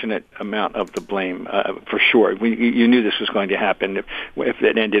disproportionate amount of the blame, for sure. You knew this was going to happen if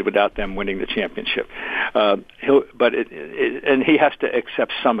it ended without them winning the championship. And he has to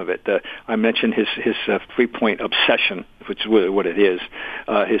accept some of it. I mentioned his three-point obsession, which is what it is.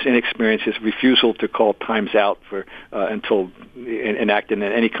 His inexperience, his refusal to call times out until enact in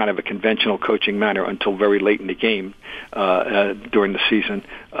any kind of a conventional coaching manner until very late in the game during the season.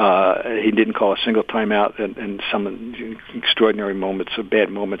 He didn't call a single timeout, and some extraordinary moments, bad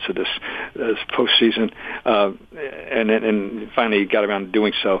moments of this postseason, and finally he got around to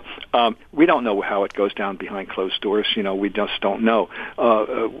doing so. We don't know how it goes down behind closed doors. We just don't know.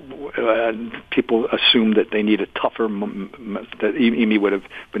 People assume that they need a tougher, that Ime would have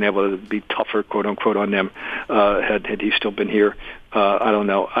been able to be tougher, quote unquote, on them had he still been here. I don't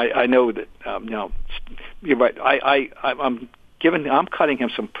know. I know that. You're right. I'm cutting him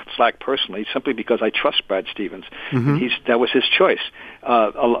some slack personally, simply because I trust Brad Stevens. Mm-hmm. That was his choice.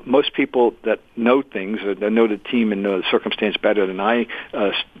 Most people that know things, or that know the team and know the circumstance better than I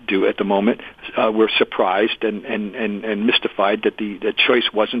do at the moment, were surprised and mystified that the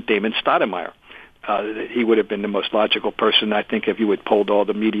choice wasn't Damon Stoudemire. He would have been the most logical person, I think, if you had polled all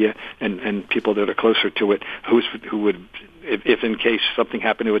the media and people that are closer to it, who would, if in case something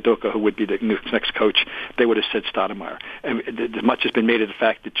happened to Udoka, who would be the next coach, they would have said Stoudemire. And much has been made of the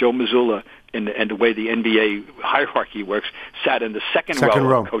fact that Joe Mazzulla and the way the NBA hierarchy works sat in the second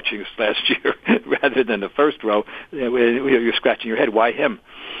row of coaching last year rather than the first row. You're scratching your head. Why him?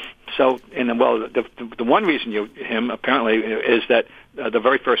 So, the one reason him apparently is that the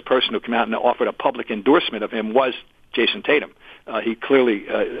very first person who came out and offered a public endorsement of him was Jason Tatum. He clearly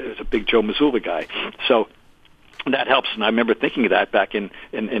is a big Joe Mazzulla guy. So that helps, and I remember thinking of that back in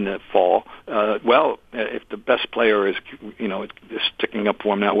the fall. If the best player is sticking up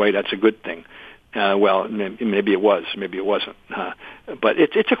for him that way, that's a good thing. Maybe it was, maybe it wasn't. But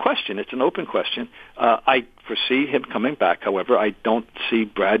it's a question. It's an open question. I foresee him coming back. However, I don't see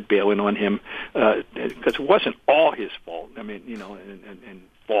Brad bailing on him because it wasn't all his fault. I mean, and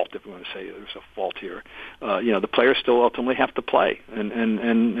fault, if you want to say there's a fault here. The players still ultimately have to play,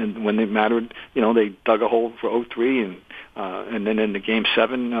 and when they mattered, they dug a hole for 0-3, and then in the Game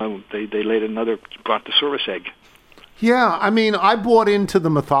 7, they laid another brontosaurus egg. Yeah, I mean, I bought into the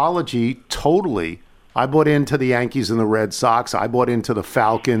mythology totally. I bought into the Yankees and the Red Sox. I bought into the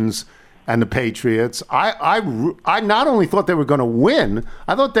Falcons and the Patriots. I not only thought they were going to win,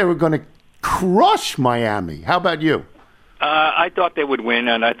 I thought they were going to crush Miami. How about you? I thought they would win,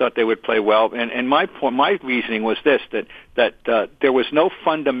 and I thought they would play well. And my reasoning was this: that there was no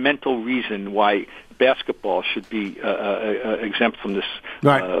fundamental reason why basketball should be exempt from this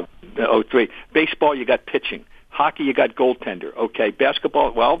 0-3. Baseball, you got pitching. Hockey, you got goaltender. Okay,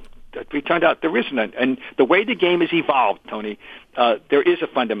 basketball, well, it turned out there isn't. And the way the game has evolved, Tony, there is a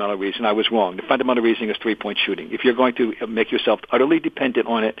fundamental reason. I was wrong. The fundamental reason is three-point shooting. If you're going to make yourself utterly dependent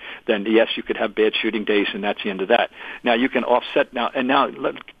on it, then yes, you could have bad shooting days, and that's the end of that. Now, you can offset now. And now,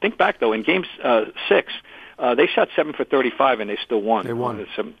 think back, though. In Game 6, they shot 7 for 35, and they still won. They won.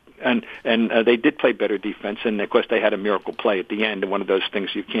 And they did play better defense, and of course they had a miracle play at the end, and one of those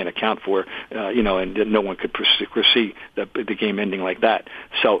things you can't account for, and no one could foresee the game ending like that.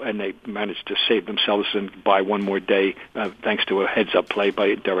 So, and they managed to save themselves and buy one more day thanks to a heads-up play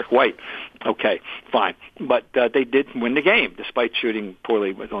by Derek White. Okay, fine, but they did win the game despite shooting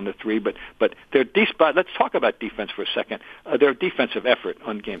poorly on the three. But their let's talk about defense for a second. Their defensive effort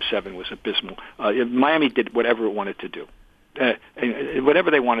on Game 7 was abysmal. Miami did whatever it wanted to do.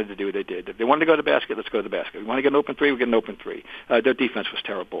 Whatever they wanted to do, they did. If they wanted to go to the basket, let's go to the basket. If we want to get an open three, we get an open three. Their defense was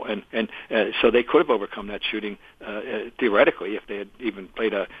terrible, and so they could have overcome that shooting theoretically if they had even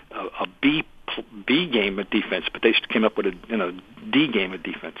played a B game of defense. But they came up with a D game of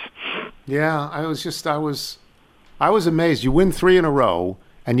defense. Yeah, I was amazed. You win 3 in a row,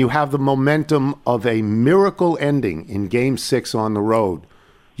 and you have the momentum of a miracle ending in Game 6 on the road.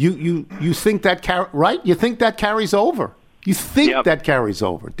 You think that right? You think that carries over? You think that carries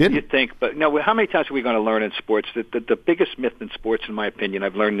over, didn't you? Think, but no. How many times are we going to learn in sports that the biggest myth in sports, in my opinion,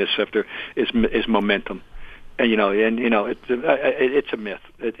 I've learned this after, is momentum. And it's a myth.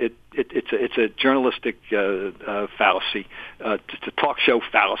 It's a journalistic fallacy. It's a talk show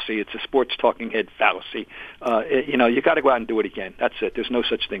fallacy. It's a sports talking head fallacy. You got to go out and do it again. That's it. There's no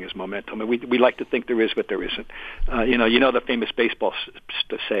such thing as momentum. We like to think there is, but there isn't. The famous baseball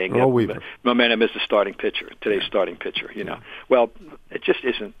saying, momentum is the starting pitcher, today's starting pitcher. Well, it just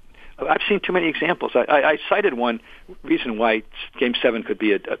isn't. I've seen too many examples. I cited one reason why Game 7 could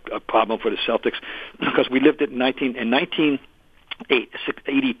be a problem for the Celtics, because we lived it in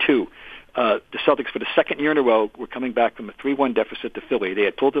 1982. The Celtics, for the second year in a row, were coming back from a 3-1 deficit to Philly. They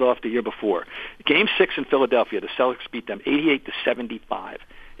had pulled it off the year before. Game 6 in Philadelphia, the Celtics beat them 88-75.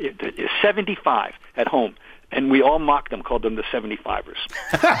 75 at home. And we all mocked them, called them the 75ers.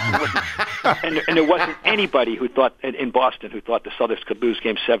 and there wasn't anybody who thought in Boston who thought the Celtics could lose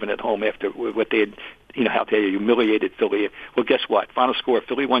Game 7 at home after what they had, how they humiliated Philly. Well, guess what? Final score: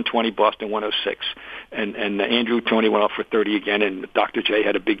 Philly 120, Boston 106. And Andrew Toney went off for 30 again, and Dr. J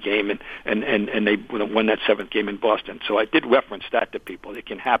had a big game, and they won that 7th game in Boston. So I did reference that to people. It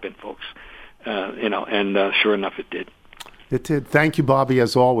can happen, folks. Sure enough, it did. It did. Thank you, Bobby,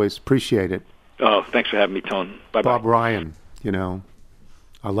 as always. Appreciate it. Oh, thanks for having me, Tone. Bye-bye. Bob Ryan, I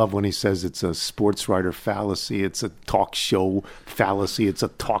love when he says it's a sports writer fallacy, it's a talk show fallacy, it's a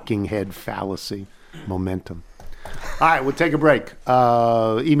talking head fallacy. Momentum. All right, we'll take a break.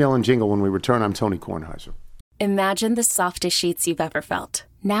 Email and jingle when we return. I'm Tony Kornheiser. Imagine the softest sheets you've ever felt.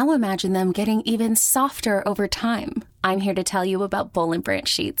 Now imagine them getting even softer over time. I'm here to tell you about Boll & Branch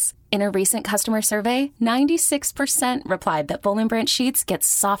sheets. In a recent customer survey, 96% replied that Boll & Branch sheets get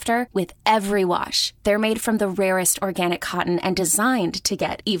softer with every wash. They're made from the rarest organic cotton and designed to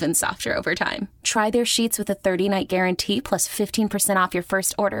get even softer over time. Try their sheets with a 30-night guarantee plus 15% off your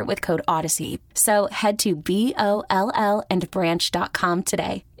first order with code Odyssey. So head to BOLLandbranch.com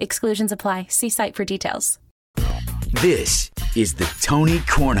today. Exclusions apply. See site for details. This is the Tony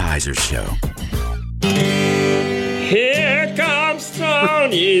Kornheiser Show. Here comes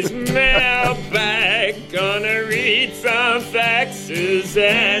Tony's mailbag. Gonna read some faxes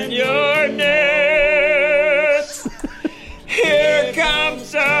and your notes. Here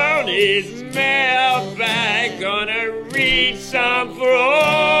comes Tony's mailbag. Gonna read some for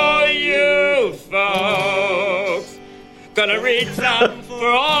all you folks. Gonna read some for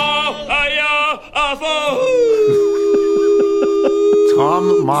all of you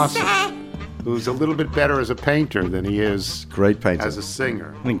Tom Massa, who's a little bit better as a painter than he is great painter as a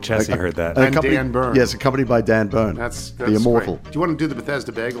singer. I think Chelsea heard that. And Dan Byrne. Yes, accompanied by Dan Byrne. That's the immortal. Great. Do you want to do the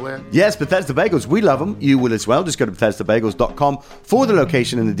Bethesda Bagel ad? Yes, Bethesda Bagels. We love them. You will as well. Just go to BethesdaBagels.com for the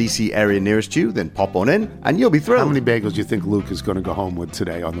location in the DC area nearest you. Then pop on in and you'll be thrilled. How many bagels do you think Luke is going to go home with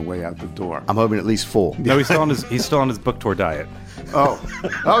today on the way out the door? I'm hoping at least 4. No, he's still on his book tour diet. Oh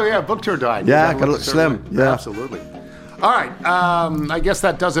yeah, book tour diet. Yeah, got to look slim. Yeah, absolutely. All right, I guess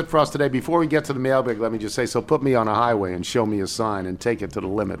that does it for us today. Before we get to the mailbag, let me just say, so put me on a highway and show me a sign and take it to the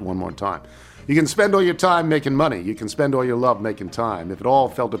limit one more time. You can spend all your time making money. You can spend all your love making time. If it all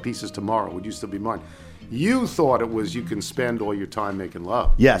fell to pieces tomorrow, would you still be mine? You thought it was you can spend all your time making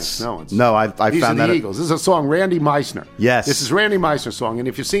love. Yes. No, I found these are that. the Eagles. This is a song, Randy Meisner. Yes. This is Randy Meisner's song. And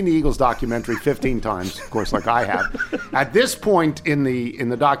if you've seen the Eagles documentary 15 times, of course, like I have, at this point in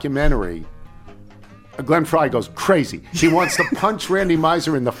the documentary, Glenn Fry goes crazy. He wants to punch Randy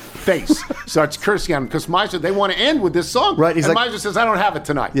Meisner in the face. Starts cursing at him because Meisner, they want to end with this song. Right, he's and like, Meisner says, I don't have it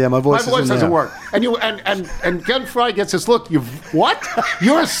tonight. Yeah, my voice doesn't there. work. And Glenn Fry gets this look. What?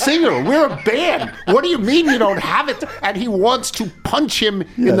 You're a singer. We're a band. What do you mean you don't have it? And he wants to punch him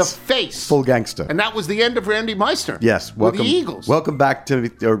in the face. Full gangster. And that was the end of Randy Meisner. Yes, welcome. With the Eagles.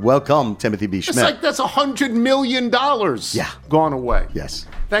 Welcome Timothy B. Schmidt. It's like that's $100 million gone away. Yes.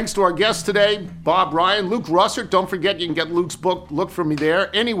 Thanks to our guests today, Bob Ryan, Luke Russert. Don't forget you can get Luke's book, Look For Me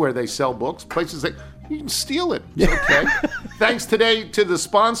There, anywhere they sell books, places that you can steal it. It's okay. Thanks today to the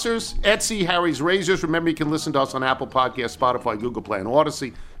sponsors, Etsy, Harry's Razors. Remember, you can listen to us on Apple Podcasts, Spotify, Google Play, and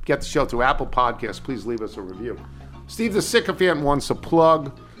Odyssey. Get the show through Apple Podcasts. Please leave us a review. Steve the Sycophant wants a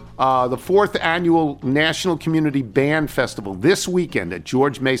plug. The 4th Annual National Community Band Festival this weekend at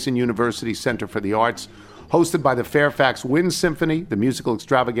George Mason University Center for the Arts. Hosted by the Fairfax Wind Symphony, the musical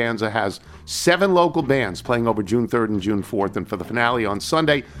extravaganza has 7 local bands playing over June 3rd and June 4th. And for the finale on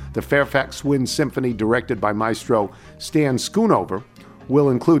Sunday, the Fairfax Wind Symphony, directed by Maestro Stan Schoonover,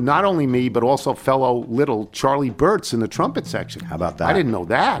 will include not only me, but also fellow little Charlie Burtz in the trumpet section. How about that? I didn't know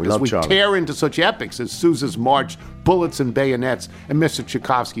that. We As love we Charlie. tear into such epics as Sousa's March, Bullets and Bayonets, and Mr.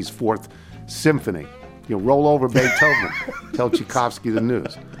 Tchaikovsky's 4th Symphony. You know, roll over Beethoven. Tell Tchaikovsky the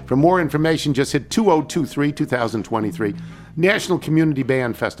news. For more information, just hit 2023 National Community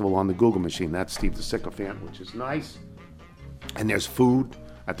Band Festival on the Google machine. That's Steve the Sycophant, which is nice. And there's food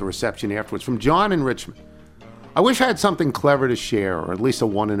at the reception afterwards. From John in Richmond. I wish I had something clever to share, or at least a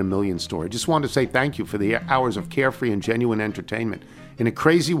 1 in a million story. Just wanted to say thank you for the hours of carefree and genuine entertainment. In a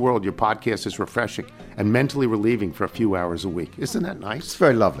crazy world, your podcast is refreshing and mentally relieving for a few hours a week. Isn't that nice? It's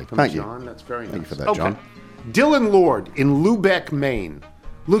very lovely. From Thank John, you. that's very nice. Thank you for that, John. Dylan Lord in Lubeck, Maine.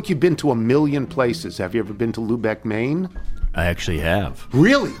 Luke, you've been to a million places. Have you ever been to Lubeck, Maine? I actually have.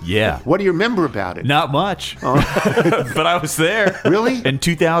 Really? Yeah. What do you remember about it? Not much. But I was there. Really? In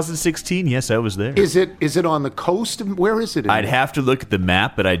 2016, yes, I was there. Is it on the coast? Where is it? I'd have to look at the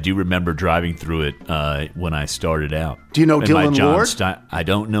map, but I do remember driving through it when I started out. Do you know In Dylan my John Lord? I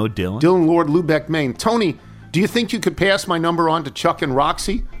don't know Dylan. Dylan Lord, Lubeck, Maine. Tony, do you think you could pass my number on to Chuck and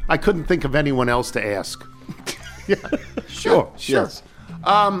Roxy? I couldn't think of anyone else to ask. Yeah. Sure. Yes.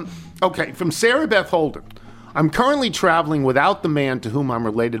 Okay, from Sarah Beth Holden. I'm currently traveling without the man to whom I'm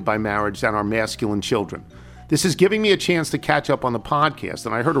related by marriage and our masculine children. This is giving me a chance to catch up on the podcast,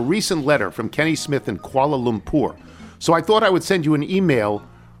 and I heard a recent letter from Kenny Smith in Kuala Lumpur. So I thought I would send you an email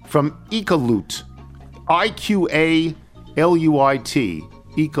from Iqaluit, Iqaluit,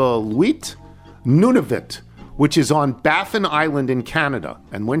 Iqaluit, Nunavut, which is on Baffin Island in Canada.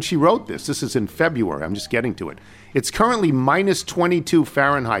 And when she wrote this is in February, I'm just getting to it. It's currently minus 22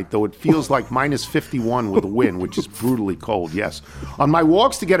 Fahrenheit, though it feels like minus 51 with the wind, which is brutally cold, yes. On my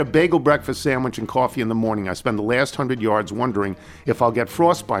walks to get a bagel breakfast sandwich and coffee in the morning, I spend the last 100 yards wondering if I'll get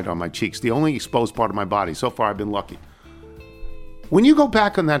frostbite on my cheeks, the only exposed part of my body. So far, I've been lucky. When you go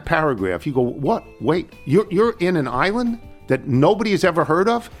back on that paragraph, you go, what? Wait, you're in an island that nobody has ever heard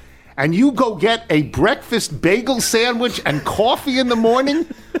of? And you go get a breakfast bagel sandwich and coffee in the morning?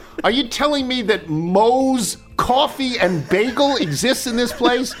 Are you telling me that Moe's Coffee and Bagel exists in this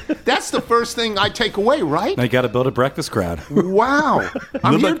place? That's the first thing I take away, right? They got to build a breakfast crowd. Wow.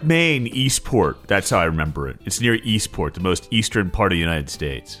 Lubeck, Maine, Eastport. That's how I remember it. It's near Eastport, the most eastern part of the United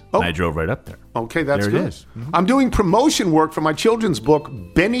States. And I drove right up there. Okay, that's there good. It is. Mm-hmm. I'm doing promotion work for my children's book,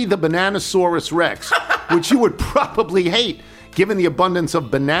 Benny the Bananosaurus Rex, which you would probably hate, given the abundance of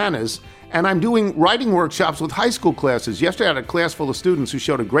bananas. And I'm doing writing workshops with high school classes. Yesterday I had a class full of students who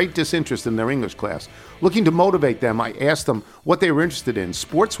showed a great disinterest in their English class. Looking to motivate them, I asked them what they were interested in.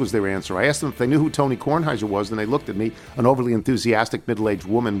 Sports was their answer. I asked them if they knew who Tony Kornheiser was, and they looked at me, an overly enthusiastic middle-aged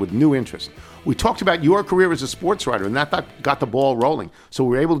woman with new interest. We talked about your career as a sports writer, and that got the ball rolling. So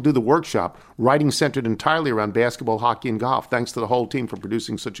we were able to do the workshop, writing centered entirely around basketball, hockey, and golf. Thanks to the whole team for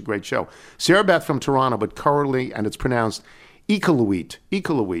producing such a great show. Sarah Beth from Toronto, but currently, and it's pronounced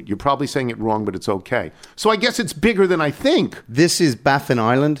Iqaluit. You're probably saying it wrong, but it's okay. So I guess it's bigger than I think. This is Baffin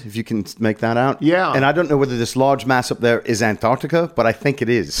Island, if you can make that out. Yeah. And I don't know whether this large mass up there is Antarctica, but I think it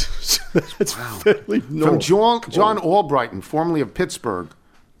is. It's fairly north. From John Albrighton, formerly of Pittsburgh,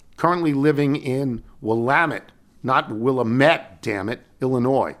 currently living in Willamette, not Willamette, damn it,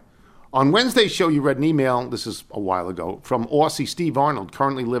 Illinois. On Wednesday's show, you read an email, this is a while ago, from Aussie Steve Arnold,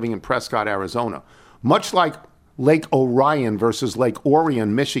 currently living in Prescott, Arizona. Much like Lake Orion versus Lake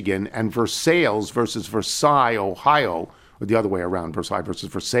Orion, Michigan, and Versailles versus Versailles, Ohio, or the other way around, Versailles versus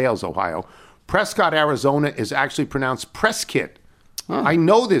Versailles, Ohio, Prescott, Arizona is actually pronounced Prescott. I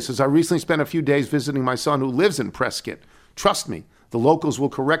know this as I recently spent a few days visiting my son who lives in Prescott. Trust me, The locals will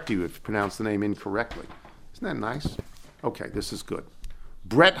correct you if you pronounce the name incorrectly. Isn't that nice? Okay, this is good.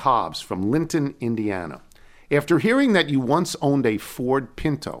 Brett Hobbs from Linton, Indiana. After hearing that you once owned a Ford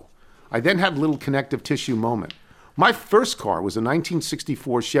Pinto, I then had a little connective tissue moment. My first car was a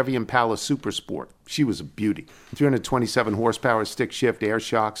 1964 Chevy Impala Super Sport. She was a beauty. 327 horsepower, stick shift, air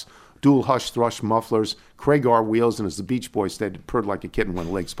shocks, dual hush thrush mufflers, Kragar wheels, and as the Beach Boys said, it purred like a kitten when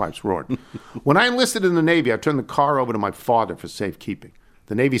the Lakes pipes roared. When I enlisted in the Navy, I turned the car over to my father for safekeeping.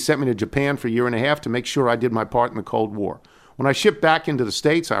 The Navy sent me to Japan for a year and a half to make sure I did my part in the Cold War. When I shipped back into the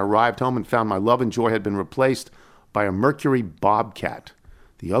States, I arrived home and found my love and joy had been replaced by a Mercury Bobcat,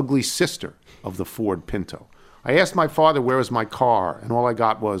 the ugly sister of the Ford Pinto. I asked my father where was my car, and all I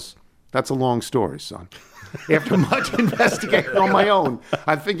got was, "That's a long story, son." After much investigating on my own,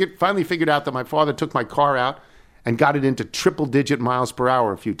 I finally figured out that my father took my car out and got it into triple-digit miles per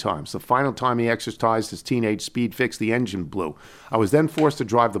hour a few times. The final time he exercised his teenage speed fix, the engine blew. I was then forced to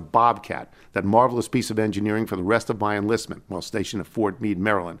drive the Bobcat, that marvelous piece of engineering, for the rest of my enlistment while stationed at Fort Meade,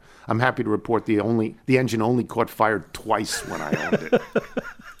 Maryland. I'm happy to report the engine only caught fire twice when I owned it.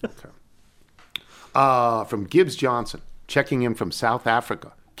 Okay. From Gibbs Johnson, checking in from South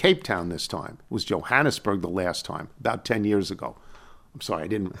Africa. Cape Town this time. It was Johannesburg the last time, about 10 years ago. I'm sorry, I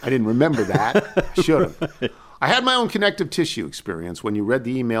didn't remember that. I should have. I had my own connective tissue experience when you read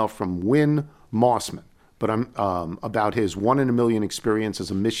the email from Win Mossman, but about his 1 in a million experience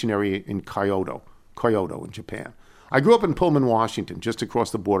as a missionary in Kyoto in Japan. I grew up in Pullman, Washington, just across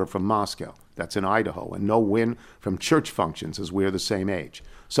the border from Moscow. That's in Idaho, and know Win from church functions as we're the same age.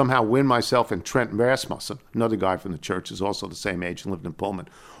 Somehow Win, myself, and Trent Rasmussen, another guy from the church, is also the same age and lived in Pullman,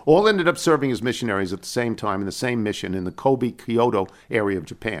 all ended up serving as missionaries at the same time in the same mission in the Kobe, Kyoto area of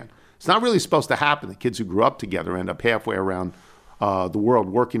Japan. It's not really supposed to happen. The kids who grew up together end up halfway around the world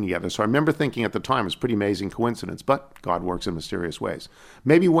working together. So I remember thinking at the time it was a pretty amazing coincidence, but God works in mysterious ways.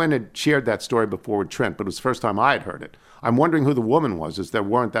 Maybe Wen had shared that story before with Trent, but it was the first time I had heard it. I'm wondering who the woman was, as there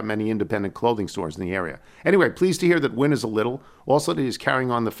weren't that many independent clothing stores in the area. Anyway, pleased to hear that Win is a little. Also that he's carrying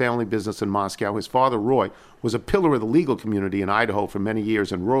on the family business in Moscow. His father, Roy, was a pillar of the legal community in Idaho for many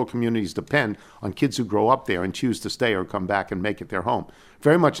years, and rural communities depend on kids who grow up there and choose to stay or come back and make it their home.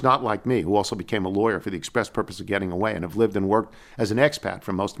 Very much not like me, who also became a lawyer for the express purpose of getting away and have lived and worked as an expat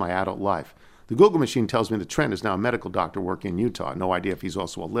for most of my adult life. The Google machine tells me that Trent is now a medical doctor working in Utah. No idea if he's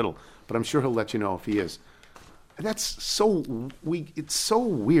also a little, but I'm sure he'll let you know if he is. That's so it's so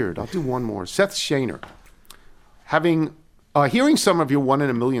weird. I'll do one more. Seth Shaner. Hearing some of your 1 in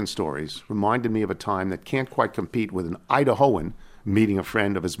a million stories reminded me of a time that can't quite compete with an Idahoan meeting a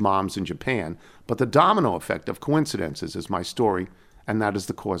friend of his mom's in Japan, but the domino effect of coincidences is my story, and that is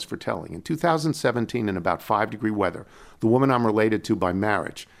the cause for telling. In 2017, in about 5-degree weather, the woman I'm related to by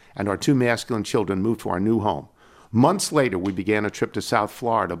marriage and our 2 masculine children moved to our new home. Months later, we began a trip to South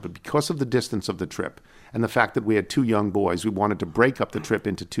Florida, but because of the distance of the trip and the fact that we had 2 young boys, we wanted to break up the trip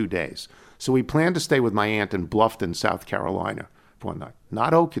into 2 days. So we planned to stay with my aunt in Bluffton, South Carolina for one night.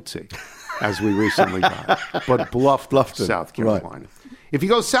 Not Okatee, as we recently got, but Bluffton, South Carolina. Right. If you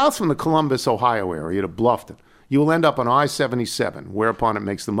go south from the Columbus, Ohio area to Bluffton, you will end up on I-77, whereupon it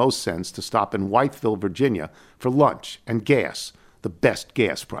makes the most sense to stop in Whiteville, Virginia for lunch and gas. The best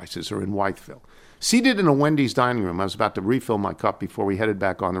gas prices are in Whiteville. Seated in a Wendy's dining room, I was about to refill my cup before we headed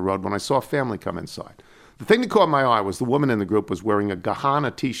back on the road when I saw a family come inside. The thing that caught my eye was the woman in the group was wearing a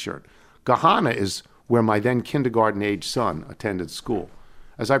Gahana t-shirt. Gahana is where my then kindergarten-age son attended school.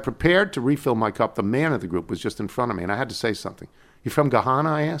 As I prepared to refill my cup, the man of the group was just in front of me, and I had to say something. "You from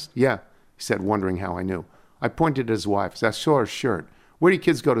Gahana?" I asked. "Yeah," he said, wondering how I knew. I pointed at his wife. I saw her shirt. "Where do your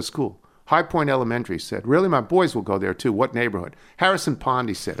kids go to school?" "High Point Elementary," he said. "Really? My boys will go there, too. What neighborhood?" "Harrison Pond,"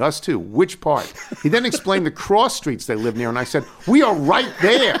 he said. "Us, too. Which part?" He then explained the cross streets they live near, and I said, "We are right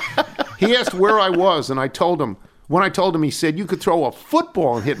there." He asked where I was, and I told him. When I told him, he said, "You could throw a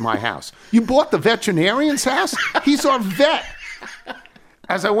football and hit my house. You bought the veterinarian's house? He's our vet."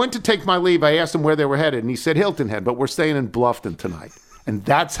 As I went to take my leave, I asked him where they were headed, and he said Hilton Head, but we're staying in Bluffton tonight. And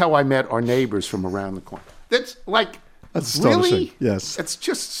that's how I met our neighbors from around the corner. That's astonishing. Really? Yes. It's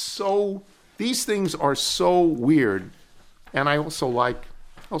just so, these things are so weird. And I also like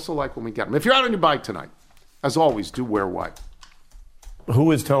when we get them. If you're out on your bike tonight, as always, do wear white.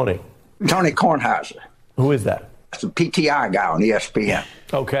 Who is Tony? Tony Kornheiser. Who is that? That's the PTI guy on ESPN.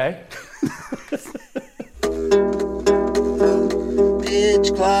 Okay.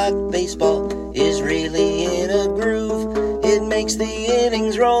 Pitch clock baseball is really in a groove. It makes the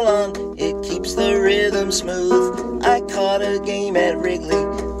innings roll on. It keeps the rhythm smooth. I caught a game at Wrigley,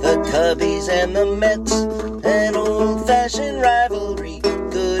 the Cubbies and the Mets. An old-fashioned rivalry,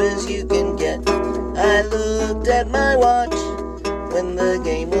 good as you can get. I looked at my watch. when the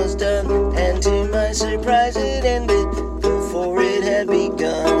game was done, and to my surprise it ended before it had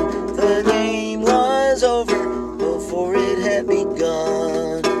begun. The game was over before it had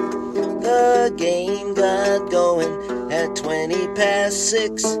begun. The game got going at 20 past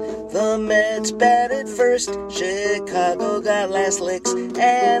 6. The Mets batted first, Chicago got last licks,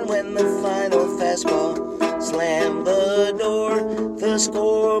 and when the final fastball slammed the door, the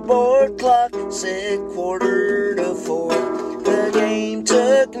scoreboard clock said 3:45. The game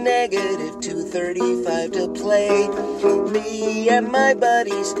took negative 2:35 to play. Me and my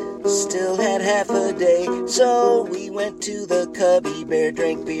buddies still had half a day, so we went to the Cubby Bear,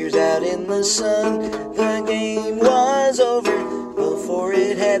 drank beers out in the sun. The game was over before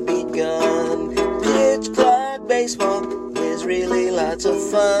it had begun. Pitch clock baseball is really lots of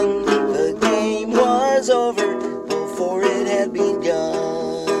fun. The game was over before it had begun.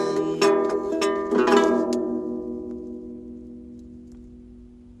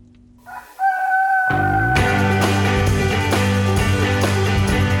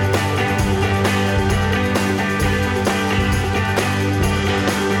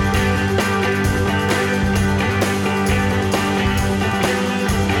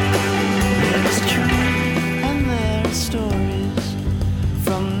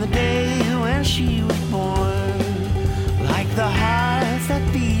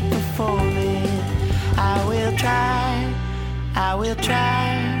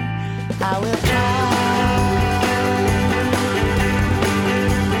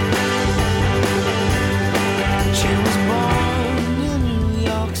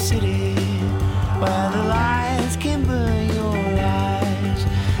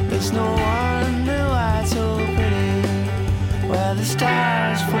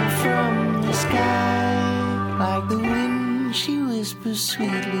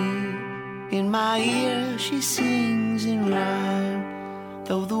 Sweetly in my ear she sings in rhyme,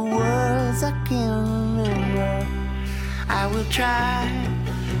 though the words I can't remember. I will try,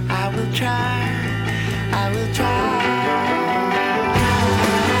 I will try, I will try.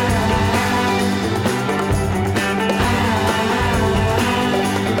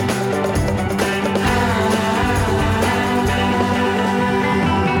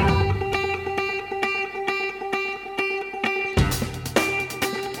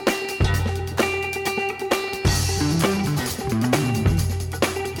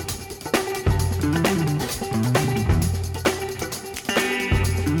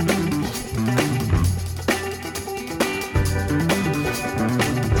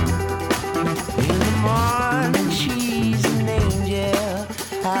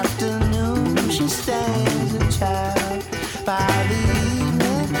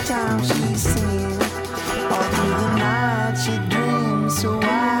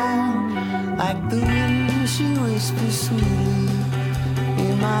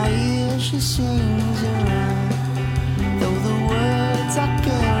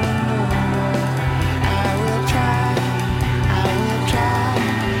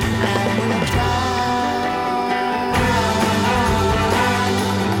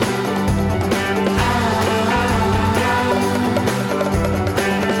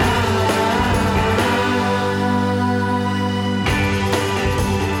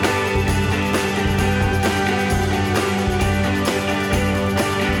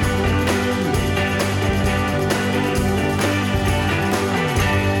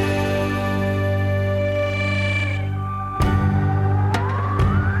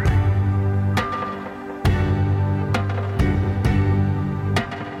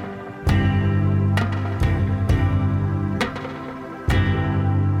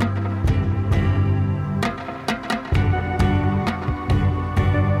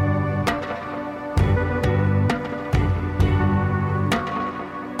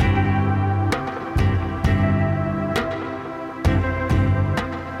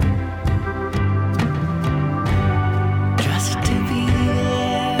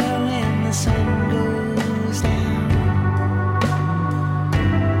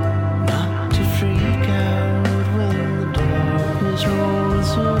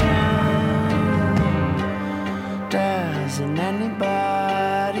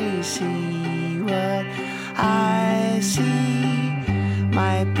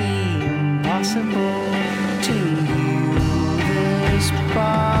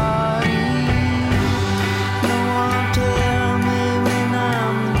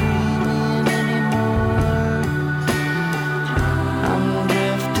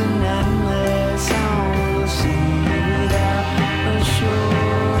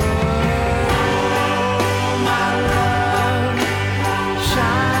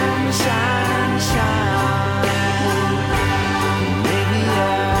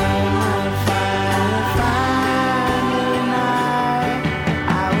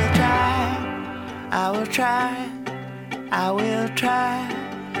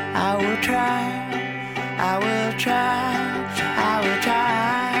 I will try, I will try.